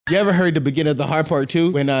You ever heard the beginning of The Hard Part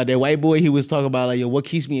 2? When that white boy, he was talking about like, yo, what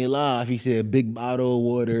keeps me alive? He said, big bottle of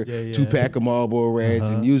water, 2-pack of Marlboro Reds,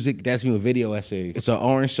 and music. That's me with video essays. It's an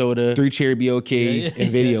orange soda, 3 cherry BOKs,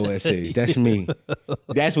 and video essays. That's me.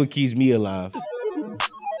 That's what keeps me alive.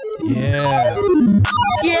 Yeah.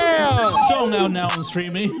 Song out now on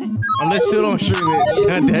streaming. Unless still don't stream it.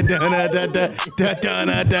 Yeah.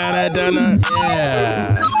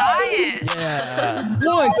 Yeah.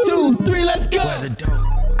 1, 2, 3, let's go. Where the dope?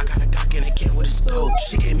 I got a cock in a can with a stove.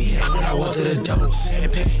 She gave me head when I walked to the door.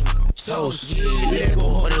 Champagne, toast, yeah, lyrical,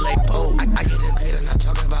 hold it like Poe. I get the grade and I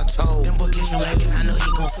talk about toe. Them boys get you lacking, I know he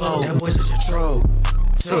gon' fold. That boy's such a troll.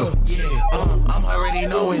 I'm already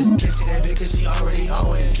knowing. Can't see that bitch cause she already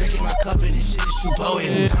owing. Drinking my cup and this shit is too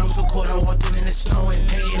potent. Time was so cold, I walked in and it's snowing.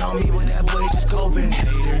 Hating on me when that boy just coping.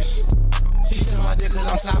 Haters. She said my dick cause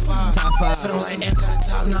I'm top 5. Feeling like M got a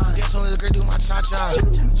top 9. Guess only the great do my cha-cha.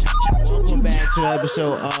 Welcome back to the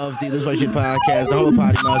episode of the This White Shit podcast, the Humble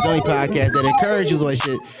Potty Mouth, the only podcast that encourages white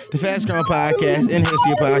shit, the fast growing podcast, and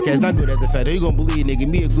history podcast. Not good at the fact that you gonna believe, nigga.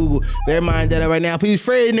 Me or Google, their mind that right now. Please,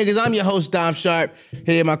 afraid niggas. I'm your host, Dom Sharp.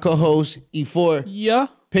 Here, my co-host, E4. Yeah.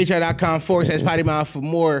 Patreon.com/Potty Mouth for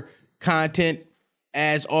more content.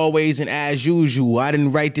 As always and as usual, I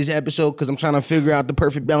didn't write this episode because I'm trying to figure out the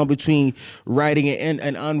perfect balance between writing and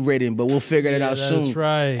unwritten, but we'll figure that out soon. That's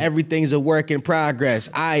right. Everything's a work in progress.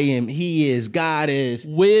 I am, he is, God is.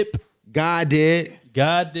 Whip. God did.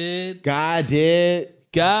 God did. God did.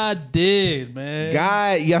 God did, man.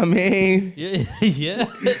 God, you know what I mean? Yeah. Yeah.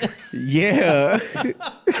 Yeah.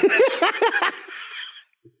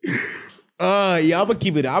 Yeah, I'm gonna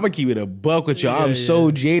keep it a buck with y'all. I'm so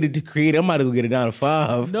jaded to create. I'm about to go get it down to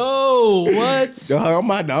 5. No, what? Dog, I'm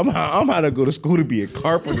about to go to school to be a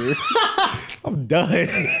carpenter. I'm done.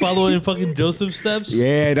 Following fucking Joseph's steps?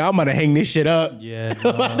 Yeah, now I'm about to hang this shit up. Yeah,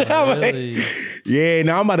 no, really. Yeah,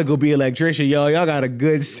 now I'm about to go be an electrician, y'all. Y'all got a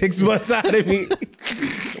good 6 months out of me.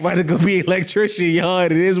 I'm about to go be an electrician, y'all.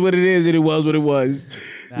 It is what it is, and it was what it was.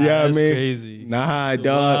 Nah, yeah, that's man. crazy. Nah, It's a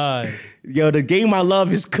dog. lie. Yo, the game I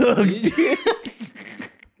love is cooked.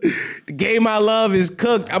 The game I love is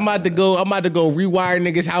cooked. I'm about to go rewire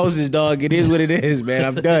niggas' houses, dog. It is what it is, man.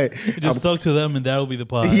 I'm done. Just talk to them and that'll be the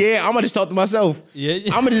pod. Yeah, I'm gonna just talk to myself.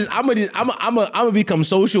 Yeah. I'm gonna become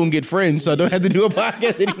social and get friends, so I don't have to do a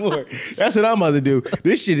podcast anymore. That's what I'm about to do.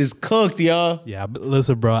 This shit is cooked, y'all. Yeah, but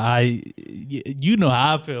listen, bro. You know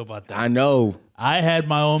how I feel about that. I know. I had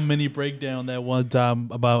my own mini breakdown that one time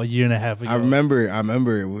about a year and a half ago. I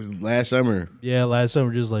remember. It was last summer. Yeah, last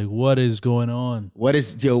summer. Just like, what is going on? What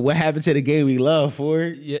happened to the game we love,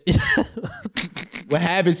 Ford? Yeah. What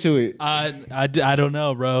happened to it? I don't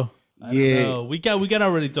know, bro. I don't know. We got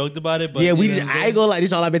already talked about it, but yeah, I ain't gonna lie. This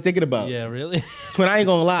is all I've been thinking about. Yeah, really. When I ain't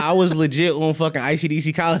gonna lie, I was legit on fucking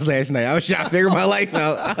ICDC college last night. I was trying to figure my life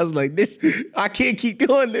out. I was like, I can't keep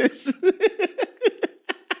doing this.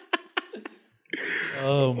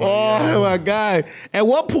 Oh my God. At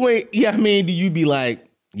what point, do you be like,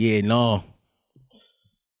 yeah, no.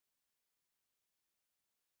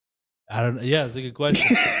 I don't know. Yeah, it's a good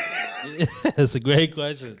question. It's a great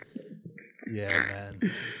question. Yeah,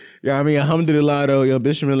 man. Yeah, alhamdulillah though,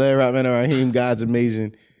 Bismillah Rahman Rahim, God's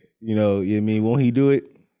amazing. You know what I mean? Won't he do it?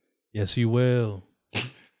 Yes, he will.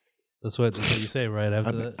 That's what you say, right?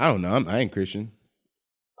 After that? I don't know. I ain't Christian.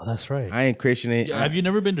 Oh, that's right. I ain't Christian. Have you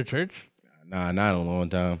never been to church? Nah, not in a long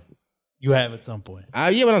time. You have at some point.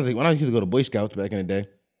 Yeah, when I used to go to Boy Scouts back in the day.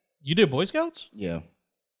 You did Boy Scouts? Yeah.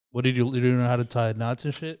 What did you know how to tie knots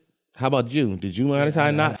and shit? How about you? Did you learn how to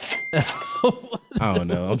tie knots? I don't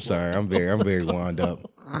know. I'm sorry. I'm very wound up.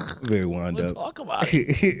 Very wound up. Talk about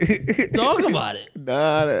it. Talk about it.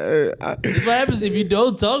 Nah, That's what happens if you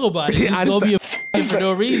don't talk about it. It's gonna be a for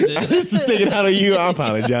no reason. I just taking it out of you. I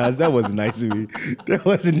apologize. That wasn't nice of me. That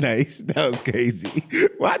wasn't nice. That was crazy.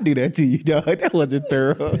 Why do that to you, dog? That wasn't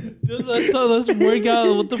thorough. Let's work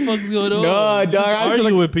out what the fuck's going on. No, dog. I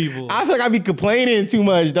argue with people. I feel like I be complaining too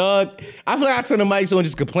much, dog. I feel like I turn the mics on and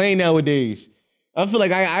just complain nowadays. I feel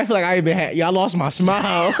like I even y'all lost my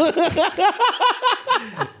smile.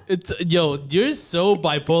 You're so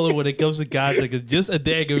bipolar when it comes to content. Cause just a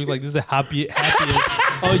day ago, he was like, "This is happiest."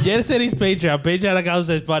 Oh, yesterday's Patreon.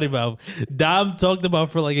 Patreon.com/Potty Mouth. Dom talked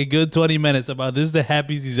about for like a good 20 minutes about this is the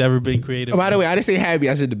happiest he's ever been creative. By the way, I didn't say happy.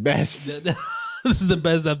 I said the best. This is the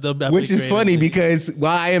best I've done. Which is funny because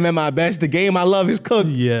while I am at my best, the game I love is cooked.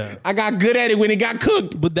 Yeah, I got good at it when it got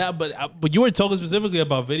cooked. But you were talking specifically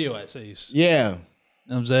about video essays. Yeah.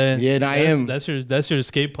 You know what I'm saying? Yeah, and I am. That's your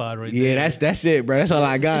escape pod right there. Yeah, that's it, bro. That's all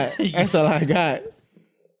I got. That's all I got.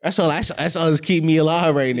 That's all that's keeping me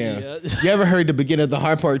alive right now. Yeah. You ever heard the beginning of The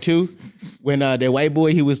Hard Part 2? When that white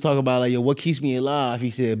boy, he was talking about like, yo, what keeps me alive? He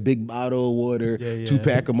said, a big bottle of water,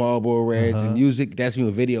 2-pack of Marlboro Reds, and music. That's me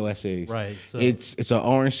with video essays. Right. So It's an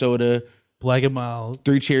orange soda, Black and Mild,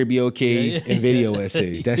 3 cherry BOKs, and video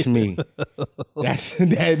essays. That's me. That's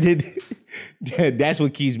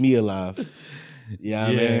what keeps me alive.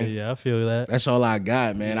 Yeah, man. Yeah, I feel that. That's all I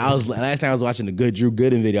got, man. Last time I was watching the good Drew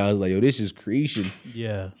Gooden video. I was like, yo, this is creation.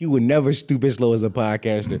 Yeah. He would never stoop as low as a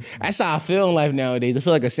podcaster. That's how I feel in life nowadays. I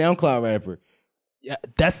feel like a SoundCloud rapper. Yeah,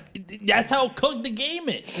 that's how cooked the game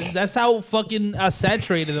is. That's how fucking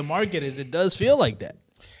saturated the market is. It does feel like that.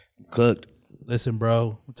 Cooked. Listen,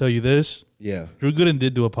 bro, I'll tell you this. Yeah. Drew Gooden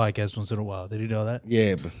did do a podcast once in a while. Did you know that?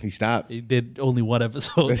 Yeah, but he stopped. He did only one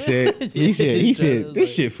episode. That's it. He said,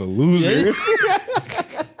 this shit for losers.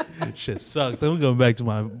 Shit sucks. I'm going back to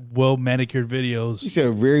my well-manicured videos. He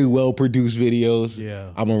said very well-produced videos. Yeah.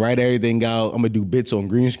 I'm going to write everything out. I'm going to do bits on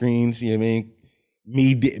green screens. You know what I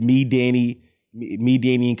mean? Danny,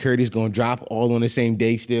 and Curtis going to drop all on the same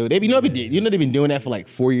day still. They've been doing that for like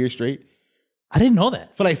 4 years straight. I didn't know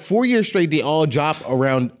that. For like 4 years straight, they all drop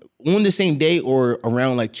around on the same day or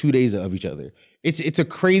around like 2 days of each other. It's a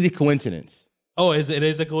crazy coincidence. Oh, it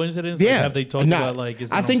is a coincidence? Yeah. Like, have they talked about like? Is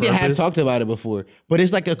it I think they have talked about it before, but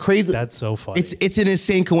it's like a crazy. That's so funny. It's an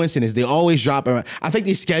insane coincidence. They always drop around. I think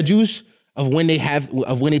the schedules of when they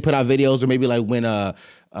put out videos, or maybe like when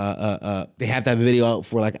they have that video out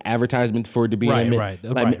for like advertisement for it to be right.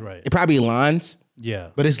 It probably aligns.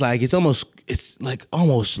 Yeah, but it's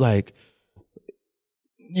almost like.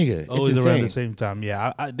 Nigga, always it's around insane. the same time.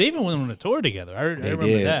 Yeah, they even went on a tour together. I remember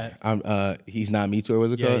that. He's Not Me tour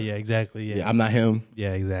was it called? Yeah, exactly. Yeah, I'm Not Him.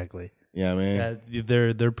 Yeah, exactly. Yeah, man.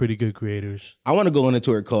 They're pretty good creators. I want to go on a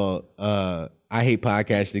tour called I Hate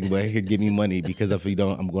Podcasting, but he could give me money because if he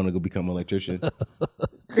don't, I'm going to go become an electrician.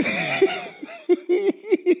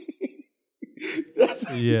 That's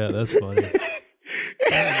funny.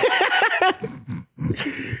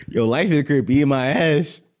 Yo, life in the crib beating my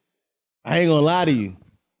ass. I ain't gonna lie to you.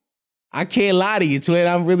 I can't lie to you, twin.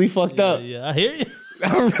 I'm really fucked up. Yeah, I hear you.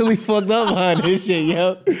 I'm really fucked up behind this shit,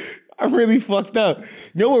 yo. I'm really fucked up.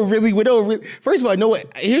 First of all,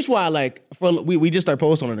 here's why we just started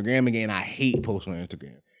posting on the gram again. I hate posting on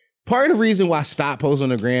Instagram. Part of the reason why I stopped posting on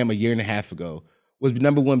the gram a year and a half ago was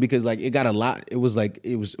number one, because like it got a lot. It was a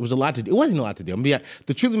lot to do. It wasn't a lot to do.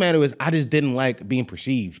 The truth of the matter is I just didn't like being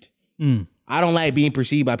perceived. I don't like being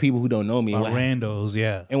perceived by people who don't know me. By randos,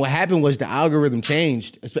 yeah. And what happened was the algorithm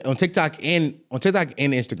changed on TikTok and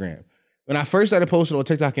Instagram. When I first started posting on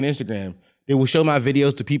TikTok and Instagram, they would show my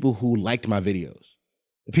videos to people who liked my videos.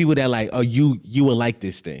 The people that like, oh, you will like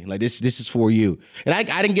this thing. Like this is for you. And I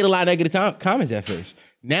didn't get a lot of negative comments at first.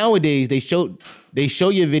 Nowadays, they show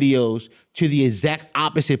your videos to the exact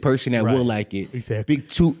opposite person that will like it. Exactly.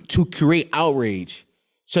 To create outrage.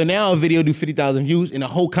 So now a video do 50,000 views and the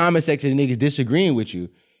whole comment section of niggas disagreeing with you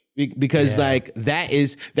because like that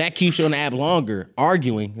keeps you on the app longer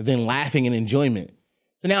arguing than laughing and enjoyment.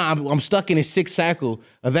 So now I'm stuck in a sick cycle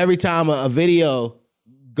of every time a video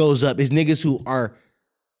goes up is niggas who are,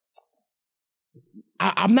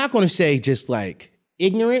 I'm not going to say just like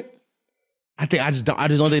ignorant. I just don't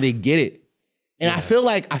think they get it. And I feel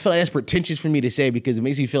like that's pretentious for me to say because it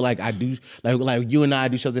makes me feel like I do like you and I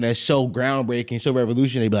do something that's so groundbreaking, so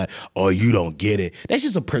revolutionary. Be like, oh, you don't get it. That's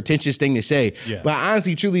just a pretentious thing to say. Yeah. But I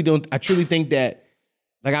honestly, truly don't. I truly think that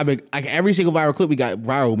like every single viral clip we got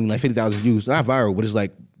viral, I mean like 50,000 views. Not viral, but it's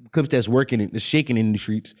like clips that's working and shaking in the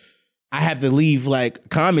streets. I have to leave like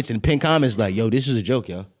comments and pin comments like, yo, this is a joke,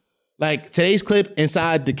 yo. Like today's clip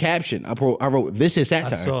inside the caption, I wrote, this is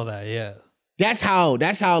satire. I saw that. Yeah. That's how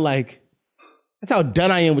done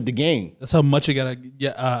I am with the game. That's how much you gotta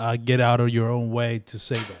get out of your own way to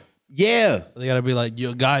say that. Yeah. They gotta be like,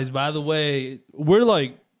 yo, guys, by the way, we're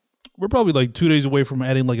probably like 2 days away from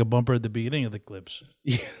adding like a bumper at the beginning of the clips.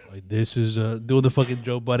 Yeah. Like this is doing the fucking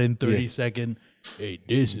Joe Budden 30-second. Hey,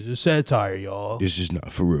 this is a satire, y'all. This is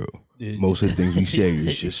not for real. Most of the things we say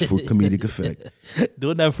is just for comedic effect.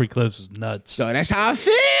 Doing that for clips is nuts. So that's how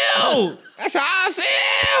I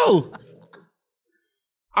feel.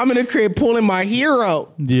 I'm in the crib pulling my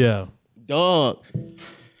hero. Yeah. Dog.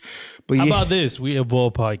 But how about this? We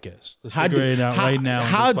evolve podcasts. Let's figure it out right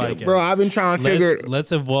now. Bro, I've been trying to figure it.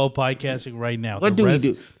 Let's evolve podcasting right now. What do we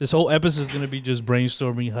do? This whole episode is going to be just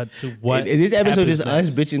brainstorming to what. Is this episode just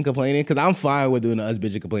us bitching complaining? Because I'm fine with doing the us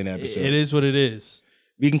bitching complaining episode. It is what it is.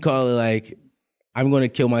 We can call it like, I'm going to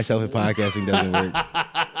kill myself if podcasting doesn't work.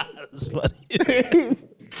 That's funny.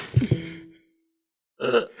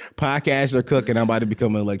 podcasts are cooking. I'm about to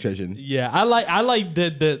become an electrician. Yeah, I like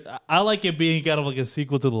it being kind of like a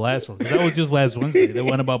sequel to the last one. 'Cause that was just last Wednesday. They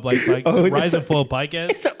went about Black Rise and Fall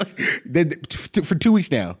podcast. For 2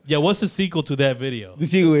 weeks now. Yeah, what's the sequel to that video? The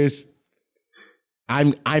sequel is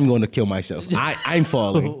I'm going to kill myself. I'm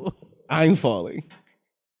falling. I'm falling.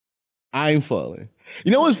 I'm falling.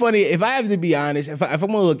 You know what's funny? If I have to be honest, if I'm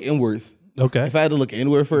gonna look inward, Okay. if I had to look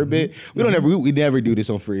inward for a bit, we never do this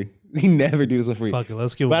on free. We never do this on free. Fuck it,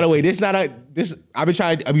 let's get. By the way,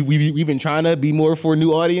 we've been trying to be more for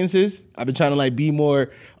new audiences. I've been trying to like be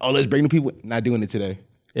more. Oh, let's bring the people. Not doing it today.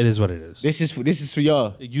 It is what it is. This is for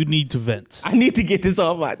y'all. You need to vent. I need to get this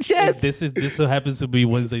off my chest. This so happens to be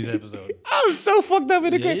Wednesday's episode. I'm so fucked up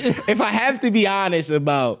in the grave. If I have to be honest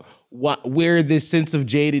about where this sense of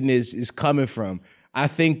jadedness is coming from, I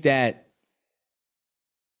think that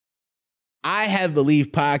I have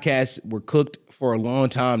believed podcasts were cooked for a long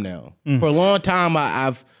time now. For a long time,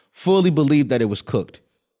 I've fully believed that it was cooked.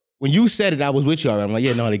 When you said it, I was with you. I'm like,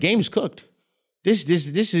 yeah, no, the game is cooked. This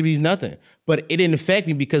means nothing. But it didn't affect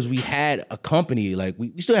me because we had a company. Like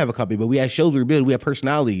we still have a company, but we had shows we were building. We had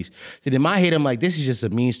personalities. So in my head, I'm like, this is just a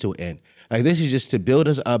means to an end. Like this is just to build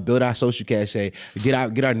us up, build our social cachet,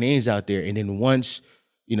 get our names out there, and then once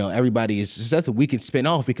everybody is successful, we can spin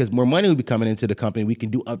off because more money will be coming into the company. We can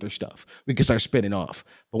do other stuff. We can start spinning off.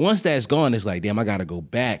 But once that's gone, it's like, damn, I got to go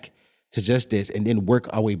back to just this and then work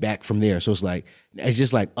our way back from there. So it's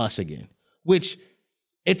just like us again, which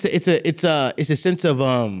it's a sense of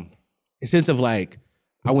like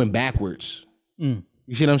I went backwards. You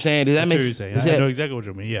see what I'm saying? Does that make sense? I know exactly what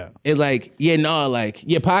you mean. Yeah. It's like,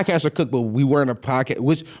 podcasts are cooked, but we weren't a podcast,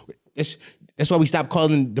 which that's why we stopped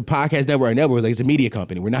calling the podcast network a network. Like it's a media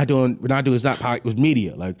company. It was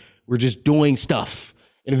media. Like we're just doing stuff.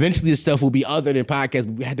 And eventually the stuff will be other than podcasts,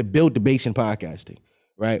 but we had to build the base in podcasting,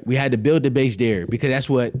 right? We had to build the base there because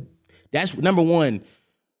that's number one,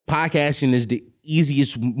 podcasting is the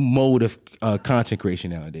easiest mode of content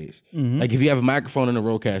creation nowadays. Like if you have a microphone and a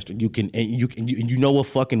Rodecaster, you know a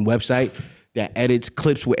fucking website that edits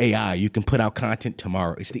clips with AI, you can put out content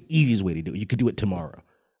tomorrow. It's the easiest way to do it. You could do it tomorrow,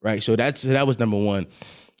 right? So that was number one.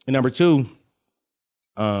 And number two,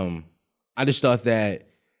 I just thought that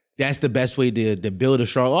that's the best way to build a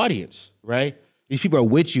strong audience, right? These people are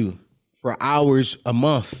with you for hours a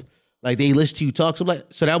month. Like they listen to you talk.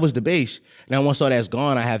 So that was the base. Now once all that's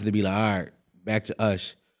gone, I have to be like, all right, back to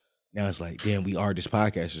us. Now it's like, damn, we are just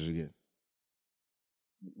podcasters again.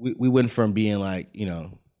 We went from being like,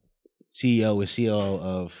 CEO and COO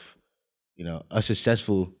of, a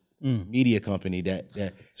successful media company that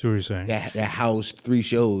That's what you're saying. that housed 3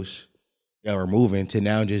 shows that were moving to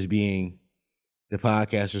now just being the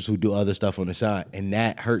podcasters who do other stuff on the side. And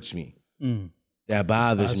that hurts me. That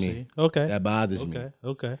bothers me. Okay. That bothers me.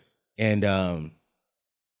 Okay. And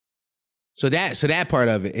so that part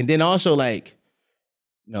of it. And then also like,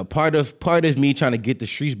 part of me trying to get the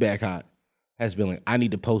streets back hot has been like, I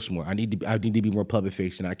need to post more. I need to be more public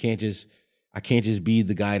facing. I can't just be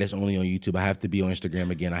the guy that's only on YouTube. I have to be on Instagram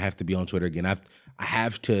again. I have to be on Twitter again. I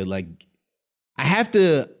have to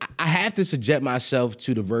subject myself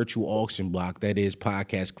to the virtual auction block that is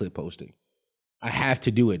podcast clip posting. I have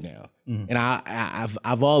to do it now. And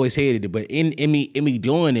I've always hated it, but in me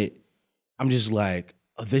doing it, I'm just like,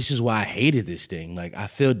 oh, this is why I hated this thing. Like I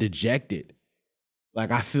feel dejected. Like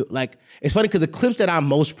I feel like it's funny because the clips that I'm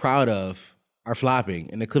most proud of are flopping,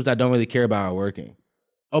 and the clips I don't really care about are working.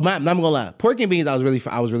 I'm not gonna lie. Pork and Beans, I was really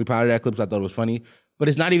proud of that clip. I thought it was funny, but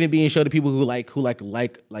it's not even being shown to people who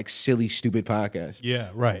like silly, stupid podcasts. Yeah,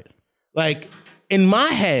 right. Like in my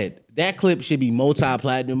head, that clip should be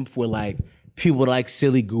multi-platinum for like people like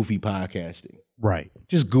silly, goofy podcasting. Right.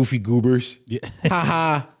 Just goofy goobers. Yeah. Ha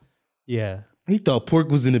ha. Yeah. He thought pork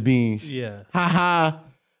was in the beans. Yeah. Ha ha.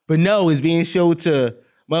 But no, it's being showed to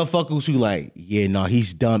motherfuckers who like, yeah, no,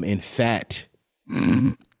 he's dumb and fat.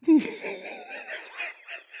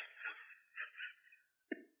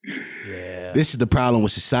 Yeah. This is the problem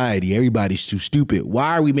with society. Everybody's too stupid.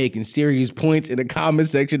 Why are we making serious points in the comment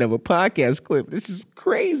section of a podcast clip? This is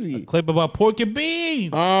crazy. Clip about Pork and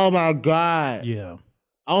Beans. Oh my God. Yeah.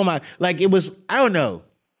 Oh my, like it was, I don't know.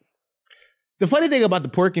 The funny thing about the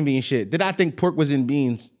pork and bean shit, did I think pork was in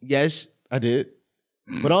beans? Yes, I did.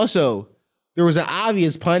 But also, there was an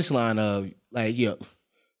obvious punchline of like,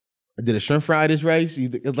 did a shrimp fry this rice?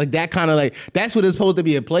 Like that kind of like, that's what it's supposed to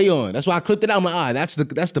be a play on. That's why I clipped it out. I'm like, that's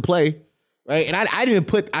the play. Right? And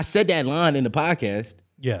I said that line in the podcast.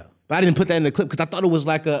 Yeah. But I didn't put that in the clip because I thought it was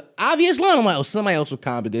like a obvious line. I'm like, oh, somebody else would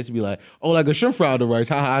comment this and be like, oh, like a shrimp fry the rice.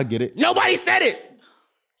 Haha, I get it. Nobody said it.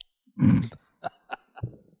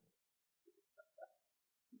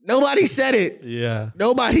 Nobody said it. Yeah.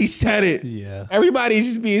 Nobody said it. Yeah. Everybody's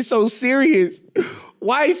just being so serious.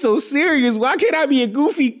 Why so serious? Why can't I be a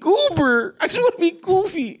goofy goober? I just want to be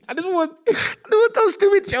goofy. I just want those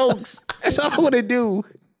stupid jokes. That's all I want to do.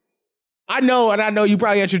 I know you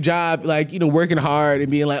probably at your job, like, working hard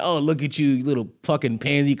and being like, oh, look at you little fucking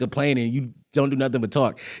pansy complaining. You don't do nothing but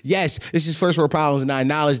talk. Yes, this is first world problems, and I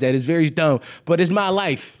acknowledge that. It's very dumb, but it's my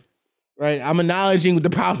life, right? I'm acknowledging the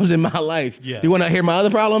problems in my life. Yeah. You want to hear my other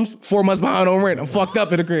problems? 4 months behind on rent. I'm fucked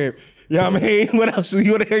up in the crib. You know what I mean? What else?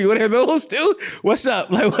 You want to hear those too? What's up?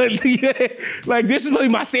 Like, like this is really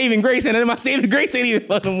my saving grace, and then my saving grace ain't even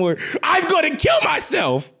fucking more. I'm going to kill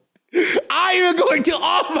myself. I am going to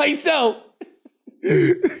off myself.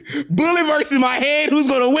 Bullet versus my head. Who's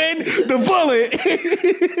going to win? The bullet.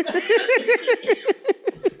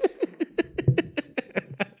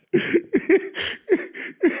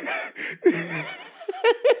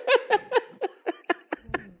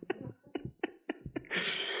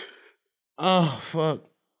 Oh, fuck.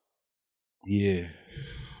 Yeah.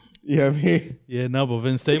 You know what I mean? Yeah, no, but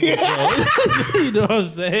Vince Staples, bro. You know what I'm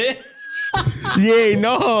saying? Yeah,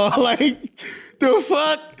 no. Like, the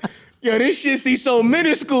fuck? Yo, this shit seems so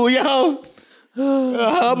minuscule, yo.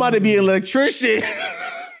 I'm about to be an electrician.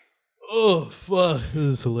 Oh, fuck. This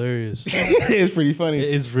is hilarious. It's pretty funny.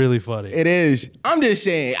 It's really funny. It is. I'm just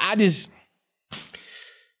saying,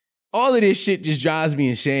 all of this shit just drives me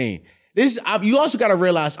insane. You also got to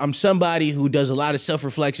realize I'm somebody who does a lot of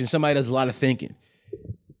self-reflection. Somebody does a lot of thinking.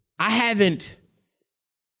 I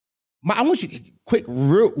want you, quick,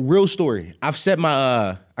 real story. I've set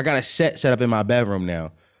I got a set up in my bedroom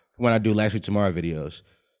now when I do Last Week Tomorrow videos.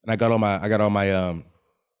 And I got all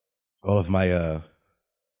of my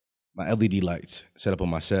LED lights set up on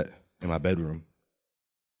my set in my bedroom.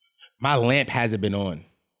 My lamp hasn't been on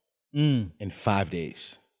in 5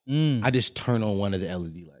 days. I just turn on one of the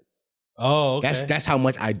LED lights. Oh, okay. That's how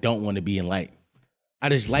much I don't want to be in light. I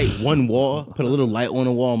just light one wall, put a little light on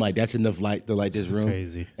the wall. I'm like, that's enough light to light this room.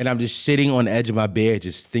 Crazy. And I'm just sitting on the edge of my bed,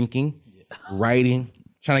 just thinking, writing,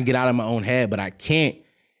 trying to get out of my own head, but I can't.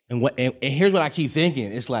 And here's what I keep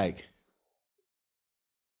thinking. It's like,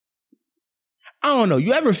 I don't know.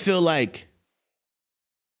 You ever feel like,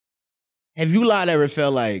 have you lot ever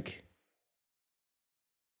felt like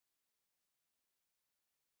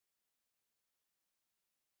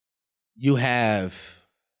you have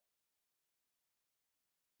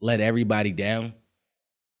let everybody down?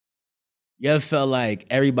 You ever felt like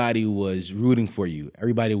everybody was rooting for you?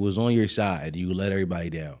 Everybody was on your side. You let everybody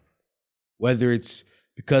down. Whether it's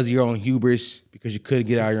because of your own hubris, because you couldn't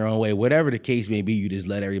get out of your own way, whatever the case may be, you just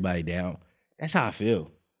let everybody down. That's how I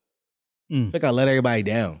feel. Like I let everybody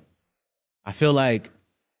down. I feel like,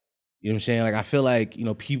 you know what I'm saying? Like I feel like,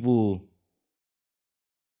 people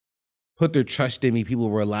put their trust in me.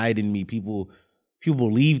 People relied in me. People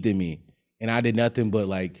believed in me. And I did nothing but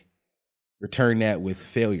like return that with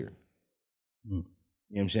failure. You know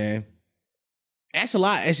what I'm saying? That's a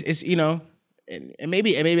lot. It's and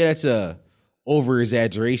maybe that's a over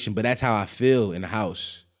exaggeration, but that's how I feel in the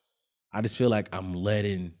house. I just feel like I'm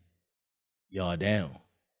letting y'all down.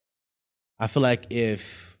 I feel like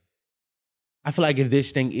if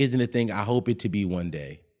this thing isn't a thing I hope it to be one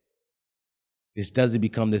day, this doesn't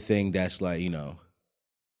become the thing that's like,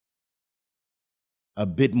 a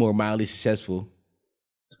bit more mildly successful.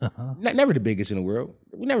 Never the biggest in the world.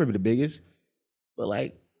 We'll never be the biggest, but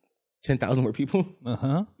like 10,000 more people. You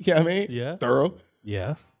know what I mean? Yeah. Thorough.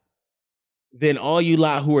 Yeah. Then all you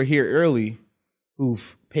lot who are here early,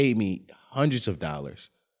 who've paid me hundreds of dollars,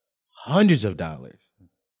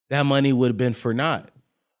 that money would have been for naught.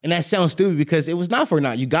 And that sounds stupid because it was not for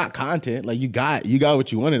naught. You got content, like you got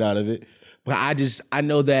what you wanted out of it. But I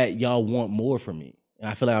know that y'all want more from me. And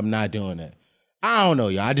I feel like I'm not doing that. I don't know,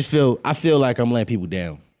 y'all. I feel like I'm letting people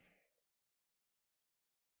down.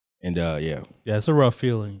 And yeah. Yeah, it's a rough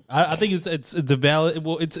feeling. I think it's a valid,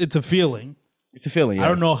 well, it's a feeling. It's a feeling, yeah. I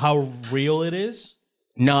don't know how real it is.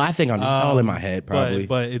 No, I think I'm just all in my head, probably.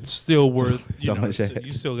 But it's still worth, you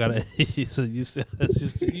still gotta,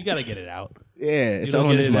 you gotta get it out. Yeah, You don't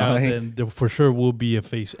get it out, then there for sure will be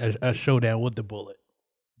a showdown with the bullet.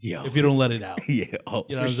 Yo. If you don't let it out. Yeah. Oh,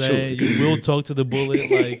 you know what I'm saying? You will talk to the bullet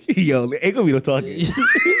like. Yo, ain't gonna be no talking.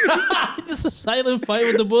 Just a silent fight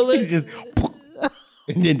with the bullet.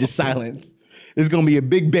 And then just silence. It's gonna be a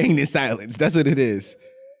big bang in silence. That's what it is.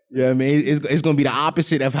 You know what I mean? It's gonna be the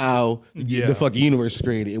opposite of how the fucking universe is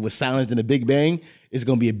created. It was silence and a big bang. It's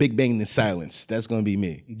gonna be a big bang in silence. That's gonna be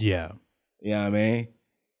me. Yeah. You know what I mean?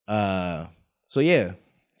 So yeah,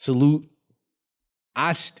 salute.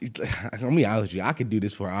 Let me honest with you, I could do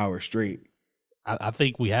this for an hour straight. I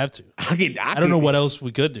think we have to. I don't know what else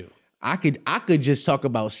we could do. I could just talk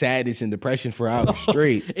about sadness and depression for hours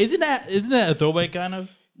straight. Isn't that a throwback kind of?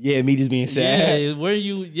 Yeah, me just being sad. Yeah, where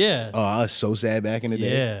you? Yeah. Oh, I was so sad back in the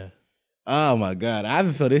day. Yeah. Oh my God, I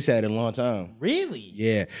haven't felt this sad in a long time. Really?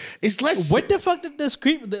 Yeah, it's less. What the fuck did this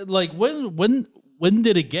creep? Like when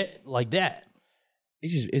did it get like that?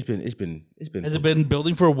 It's been. Has it been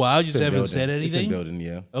building for a while? You just haven't building. said anything. It's been building,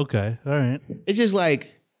 yeah. Okay, all right. It's just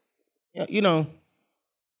like, you know,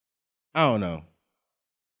 I don't know.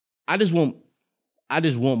 I just want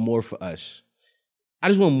more for us. I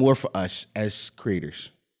just want more for us as creators.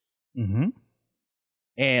 Mm-hmm.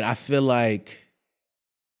 And I feel like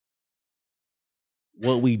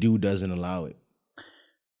what we do doesn't allow it.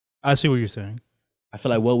 I see what you're saying. I feel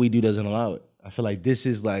like what we do doesn't allow it. I feel like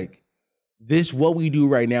what we do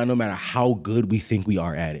right now, no matter how good we think we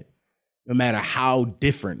are at it, no matter how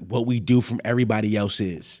different what we do from everybody else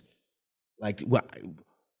is, like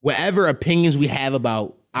whatever opinions we have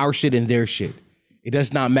about our shit and their shit, it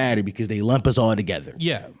does not matter because they lump us all together.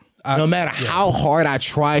 Yeah. No matter how hard I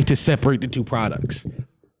try to separate the two products,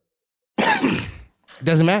 it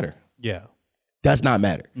doesn't matter. Yeah. Does not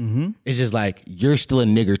matter. Mm-hmm. It's just like you're still a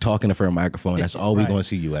nigger talking to a microphone. That's all we're going to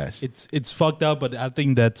see you as. It's fucked up, but I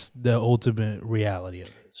think that's the ultimate reality of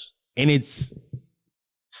this. And it's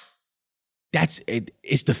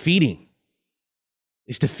defeating.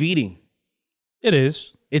 It's defeating. It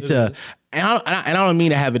is. And I don't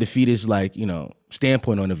mean to have a defeatist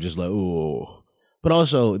standpoint on it, just like, oh. But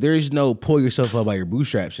also, there is no pull yourself up by your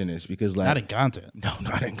bootstraps in this because not in content. No,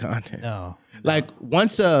 not in content. No. Like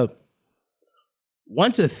once a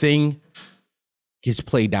thing gets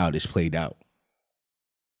played out, it's played out.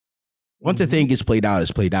 Once a thing gets played out,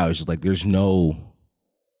 it's played out. It's just like there's no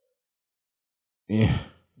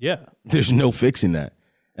there's no fixing that.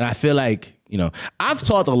 And I feel like, I've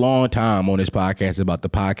talked a long time on this podcast about the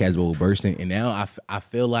podcast bubble bursting, and now I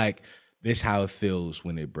feel like this is how it feels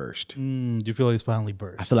when it burst. Do you feel like it's finally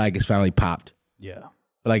burst? I feel like it's finally popped. Yeah. I feel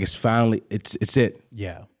like it's finally, it's it.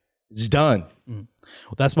 Yeah. It's done. Well,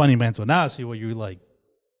 that's funny, man. So now I see what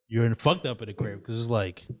you're fucked up in the crib because it's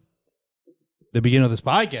like the beginning of this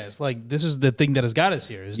podcast. Like this is the thing that has got us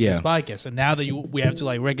here is this podcast. So now that we have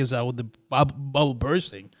to reconcile with the bubble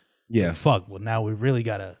bursting. Yeah. Fuck. Well, now we really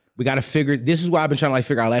gotta figure. This is why I've been trying to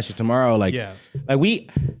figure out last year tomorrow.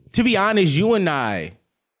 To be honest, you and I,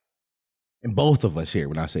 and both of us here,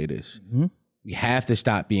 when I say this, we have to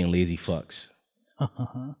stop being lazy fucks.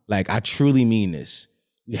 I truly mean this.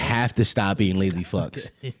 We have to stop being lazy fucks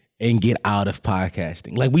and get out of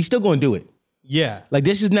podcasting. We still gonna do it. Yeah.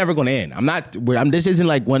 This is never gonna end. This isn't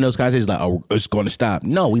like one of those conversations it's gonna stop.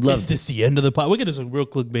 No, we love it. Is this the end of the pod? We're gonna do some real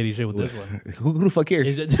clickbaity shit with this one. Who the fuck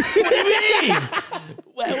cares? What do you mean?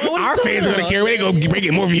 Our fans are gonna care. They gonna bring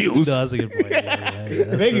in more views. No, that's a good point.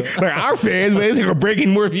 Yeah, our fans, man, they're gonna bring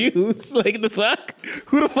in more views. The fuck?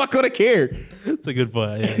 Who the fuck gonna care? That's a good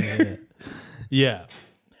point. Yeah.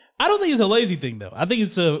 I don't think it's a lazy thing though. I think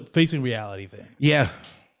it's a facing reality thing. Yeah.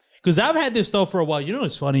 Because I've had this stuff for a while.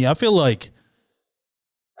 It's funny. I feel like,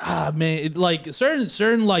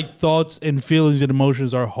 certain thoughts and feelings and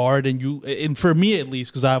emotions are hard, and for me at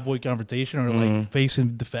least, because I avoid confrontation or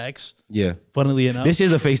facing the facts. Yeah. Funnily enough, this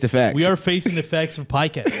is a face to facts. We are facing the facts of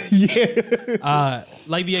podcast. Yeah.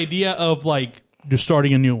 The idea of just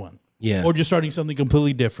starting a new one. Yeah. Or just starting something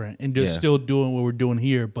completely different and just still doing what we're doing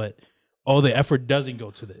here, but all the effort doesn't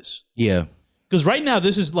go to this. Yeah. Because right now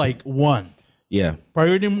this is one. Yeah.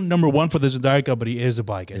 Priority number one for this entire company is the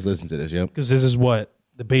podcast. Let's listen to this. Yep. Because this is what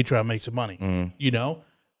the Patreon makes the money.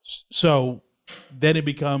 So then it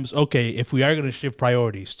becomes, okay, if we are going to shift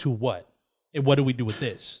priorities to what? And what do we do with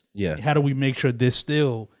this? Yeah. How do we make sure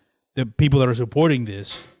the people that are supporting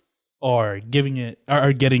this are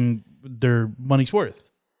getting their money's worth?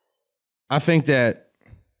 I think that.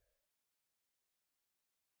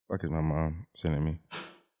 Fuck is my mom sending me?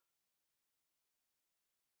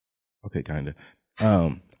 Okay, kind of.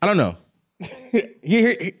 I don't know.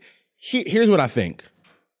 Here's what I think.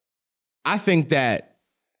 I think that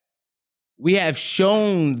we have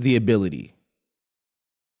shown the ability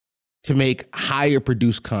to make higher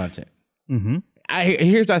produced content. Mm-hmm.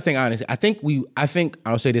 Here's what I think, honestly. I think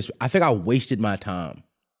I'll say this. I think I wasted my time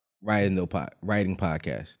writing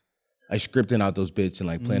podcasts. Scripting out those bits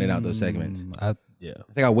and planning out those segments. I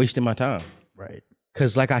think I wasted my time. Right.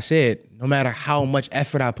 Because like I said, no matter how much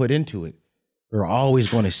effort I put into it, we're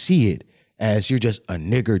always going to see it as you're just a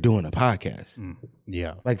nigger doing a podcast.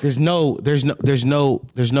 Yeah. There's no,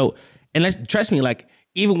 and trust me,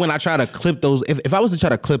 even when I try to clip those, if I was to try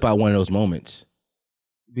to clip out one of those moments,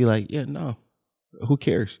 be like, yeah, no, who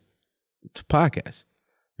cares? It's a podcast.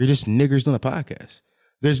 You're just niggers doing a podcast.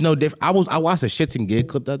 There's no different. I watched a Shits and Gig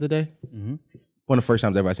clip the other day. One of the first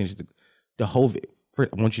times I've ever seen Shits. The whole I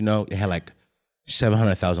want you to know, it had like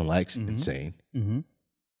 700,000 likes. Insane.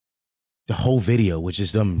 The whole video was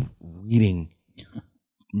just them reading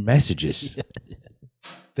messages.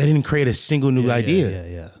 They didn't create a single new idea.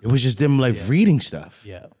 Yeah. It was just them like reading stuff.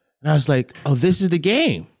 Yeah. And I was like, oh, this is the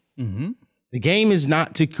game. The game is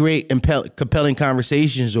not to create compelling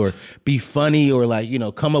conversations or be funny or like,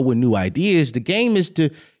 come up with new ideas. The game is to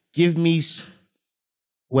give me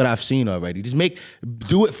what I've seen already. Just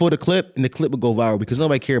do it for the clip, and the clip will go viral because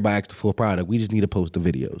nobody cares about the full product. We just need to post the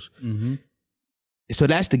videos. So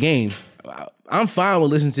that's the game. I'm fine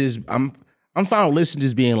with listening to this. I'm fine with listening to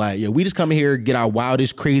this being like, we just come in here, get our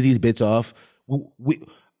wildest, craziest bits off.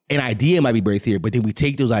 An idea might be birthed here, but then we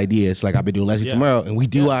take those ideas, like I've been doing Leslie tomorrow, and we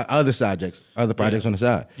do our other projects on the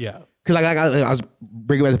side. Yeah. Because I was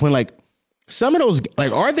bringing back the point, like, some of those,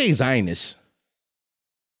 like, Are They Zionists?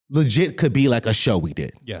 Legit could be like a show we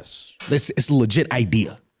did. Yes. It's a legit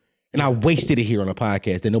idea. And I wasted it here on a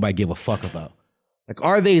podcast that nobody give a fuck about. Like,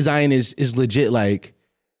 Are They Zionists is legit, like,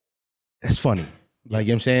 that's funny. Like,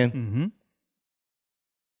 you know what I'm saying?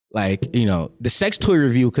 Like, the sex toy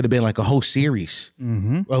review could have been like a whole series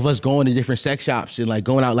of us going to different sex shops and like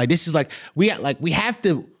going out. Like, this is like, we have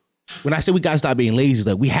to, when I say we gotta stop being lazy,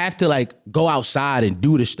 like we have to like go outside and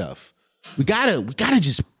do the stuff. We gotta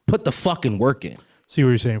just put the fucking work in. See what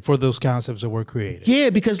you're saying? For those concepts that we're creating. Yeah,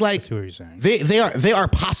 because like, see what you're saying. They are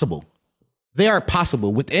possible. They are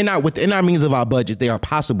possible within our means of our budget. They are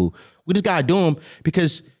possible. We just gotta do them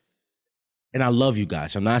because. And I love you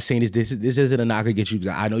guys. I'm not saying this isn't a knock against you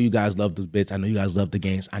guys. I know you guys love the bits. I know you guys love the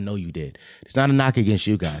games. I know you did. It's not a knock against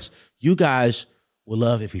you guys. You guys will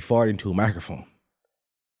love if we fart into a microphone.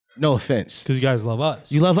 No offense. Because you guys love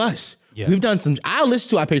us. You love us. Yeah. We've done I'll listen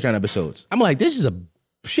to our Patreon episodes. I'm like, this is a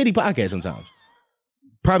shitty podcast sometimes.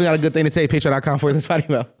 Probably not a good thing to say,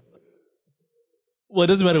 patreon.com/Spotty. Well, it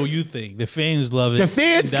doesn't matter what you think. The fans love it. The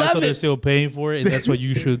fans that's love what it. They're still paying for it, and that's what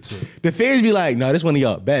you should too. The fans be like, no, this one of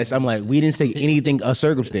y'all best. I'm like, we didn't say anything a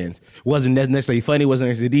circumstance. Wasn't necessarily funny, wasn't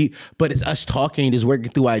necessarily deep, but it's us talking, just working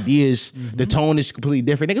through ideas. The tone is completely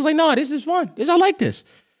different. Niggas like, no, this is fun. I like this.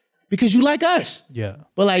 Because you like us. Yeah.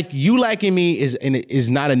 But like, you liking me is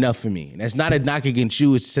not enough for me. And that's not a knock against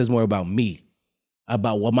you. It says more about me,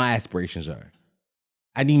 about what my aspirations are.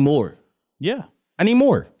 I need more. Yeah. I need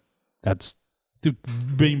more. That's to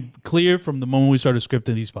being clear from the moment we started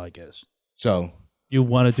scripting these podcasts. So you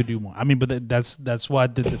wanted to do more. I mean, but that's why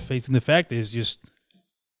the facing the fact is just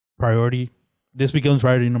priority. This becomes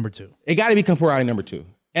priority number 2. It got to become priority number 2.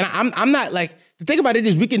 And I'm not like, the thing about it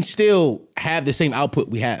is we can still have the same output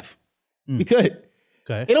we have. We could.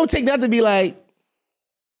 Okay. It don't take nothing to be like,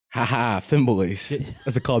 haha, Femboys.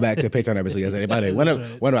 That's a callback to a Patreon episode yesterday. By the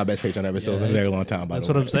way, one of our best Patreon episodes in a very long time. That's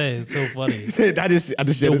what I'm saying. It's so funny. I just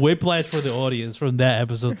the whiplash for the audience from that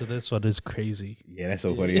episode to this one is crazy. Yeah, that's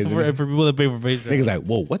so funny. For people that pay for Patreon, niggas like,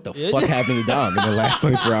 whoa, what the fuck happened to Dom in the last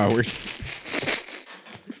 24 hours?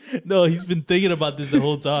 No, he's been thinking about this the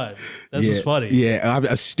whole time. That's what's funny. Yeah,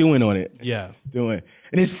 I'm stewing on it. Yeah, doing,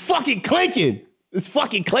 and it's fucking clanking. It's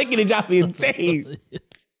fucking clanking and dropping insane.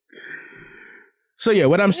 So yeah,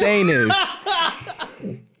 what I'm saying is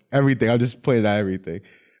everything. I'm just pointing out everything.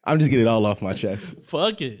 I'm just getting it all off my chest.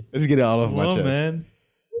 Fuck it. Let's get it all off my chest, man.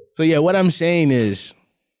 So yeah, what I'm saying is,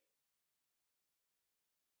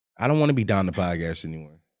 I don't want to be down the podcast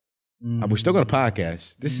anymore. We're still gonna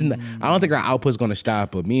podcast. This is. I don't think our output's gonna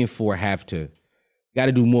stop, but me and Four have to. Got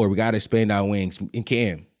to do more. We got to expand our wings. And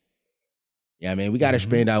Cam. Yeah, man, we got to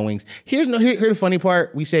expand our wings. Here's the funny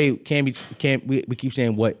part. We say Cam. We keep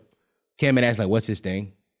saying what. Cam and ask like, what's his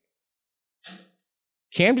thing?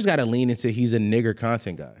 Cam just got to lean into he's a nigger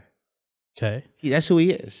content guy. Okay. That's who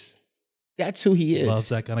he is. That's who he is. Loves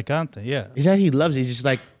that kind of content. Yeah. Exactly. He loves it. He's just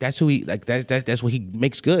like, that's who he, like, that's what he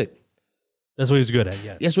makes good. That's what he's good at.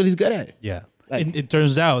 Yeah. That's what he's good at. Yeah. Like, it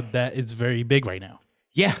turns out that it's very big right now.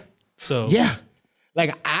 Yeah. So. Yeah.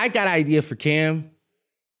 Like, I got an idea for Cam.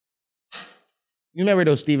 You remember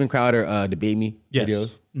those Steven Crowder Debate Me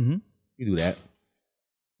videos? Mm-hmm. You do that.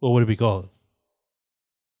 Well, what would it be called?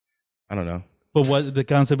 I don't know. But what the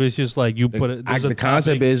concept is just like you put it. The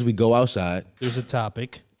concept is we go outside. There's a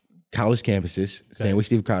topic. College campuses. Okay. Same way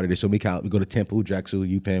Steven Crowder did. So we go to Temple, Drexel,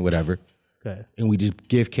 UPenn, whatever. Okay. And we just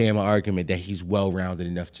give Cam an argument that he's well-rounded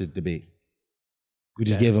enough to debate. We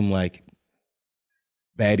just give him like,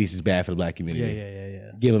 baddies is bad for the black community.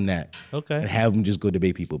 Yeah. Give him that. Okay. And have him just go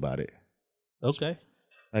debate people about it. Okay.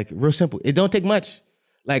 Like real simple. It don't take much.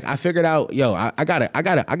 Like I figured out, yo, I got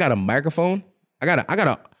a microphone. I got an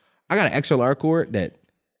XLR cord that's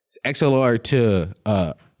XLR to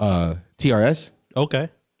TRS. Okay.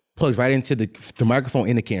 Plugs right into the microphone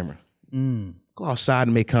in the camera. Go outside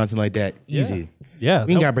and make content like that. Easy. Yeah.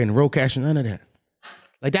 We ain't gotta bring the roadcaster, none of that.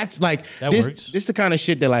 Like that's like That this. works. This the kind of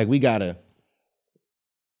shit that like we gotta,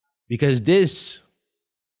 because this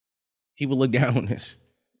people look down on this.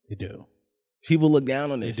 They do. People look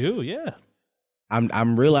down on They this. do. Yeah.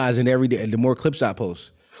 I'm realizing every day. The more clips I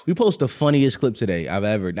post, we post the funniest clip today I've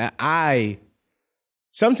ever.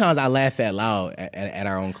 Sometimes I laugh out loud at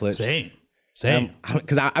our own clips. Same.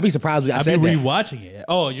 Because I'd be surprised when I I've said been that. rewatching it.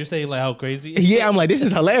 Oh, you're saying like how crazy? Yeah, I'm like, this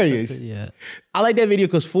is hilarious. Yeah. I like that video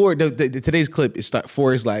because Ford, today's clip,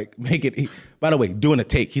 Ford is like making. By the way, doing a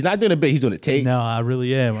take. He's not doing a bit. He's doing a take. No, I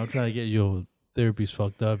really am. I'm trying to get your therapy's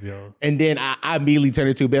fucked up, yo. And then I immediately turn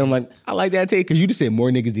it to a bit. I'm like, I like that take because you just said more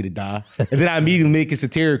niggas need to die. And then I immediately make it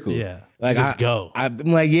satirical. Yeah. Like Let's go. I'm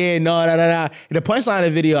like, yeah, no. And the punchline of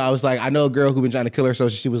the video, I was like, I know a girl who been trying to kill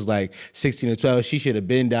herself. She was like 16 or 12. She should have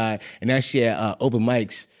been died. And now she had open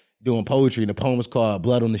mics doing poetry. And the poem was called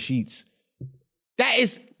 "Blood on the Sheets."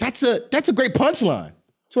 That's a great punchline.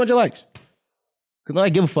 200 likes. Because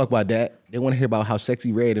nobody give a fuck about that. They want to hear about how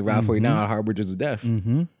Sexy Red and Route 49 are harbingers of death.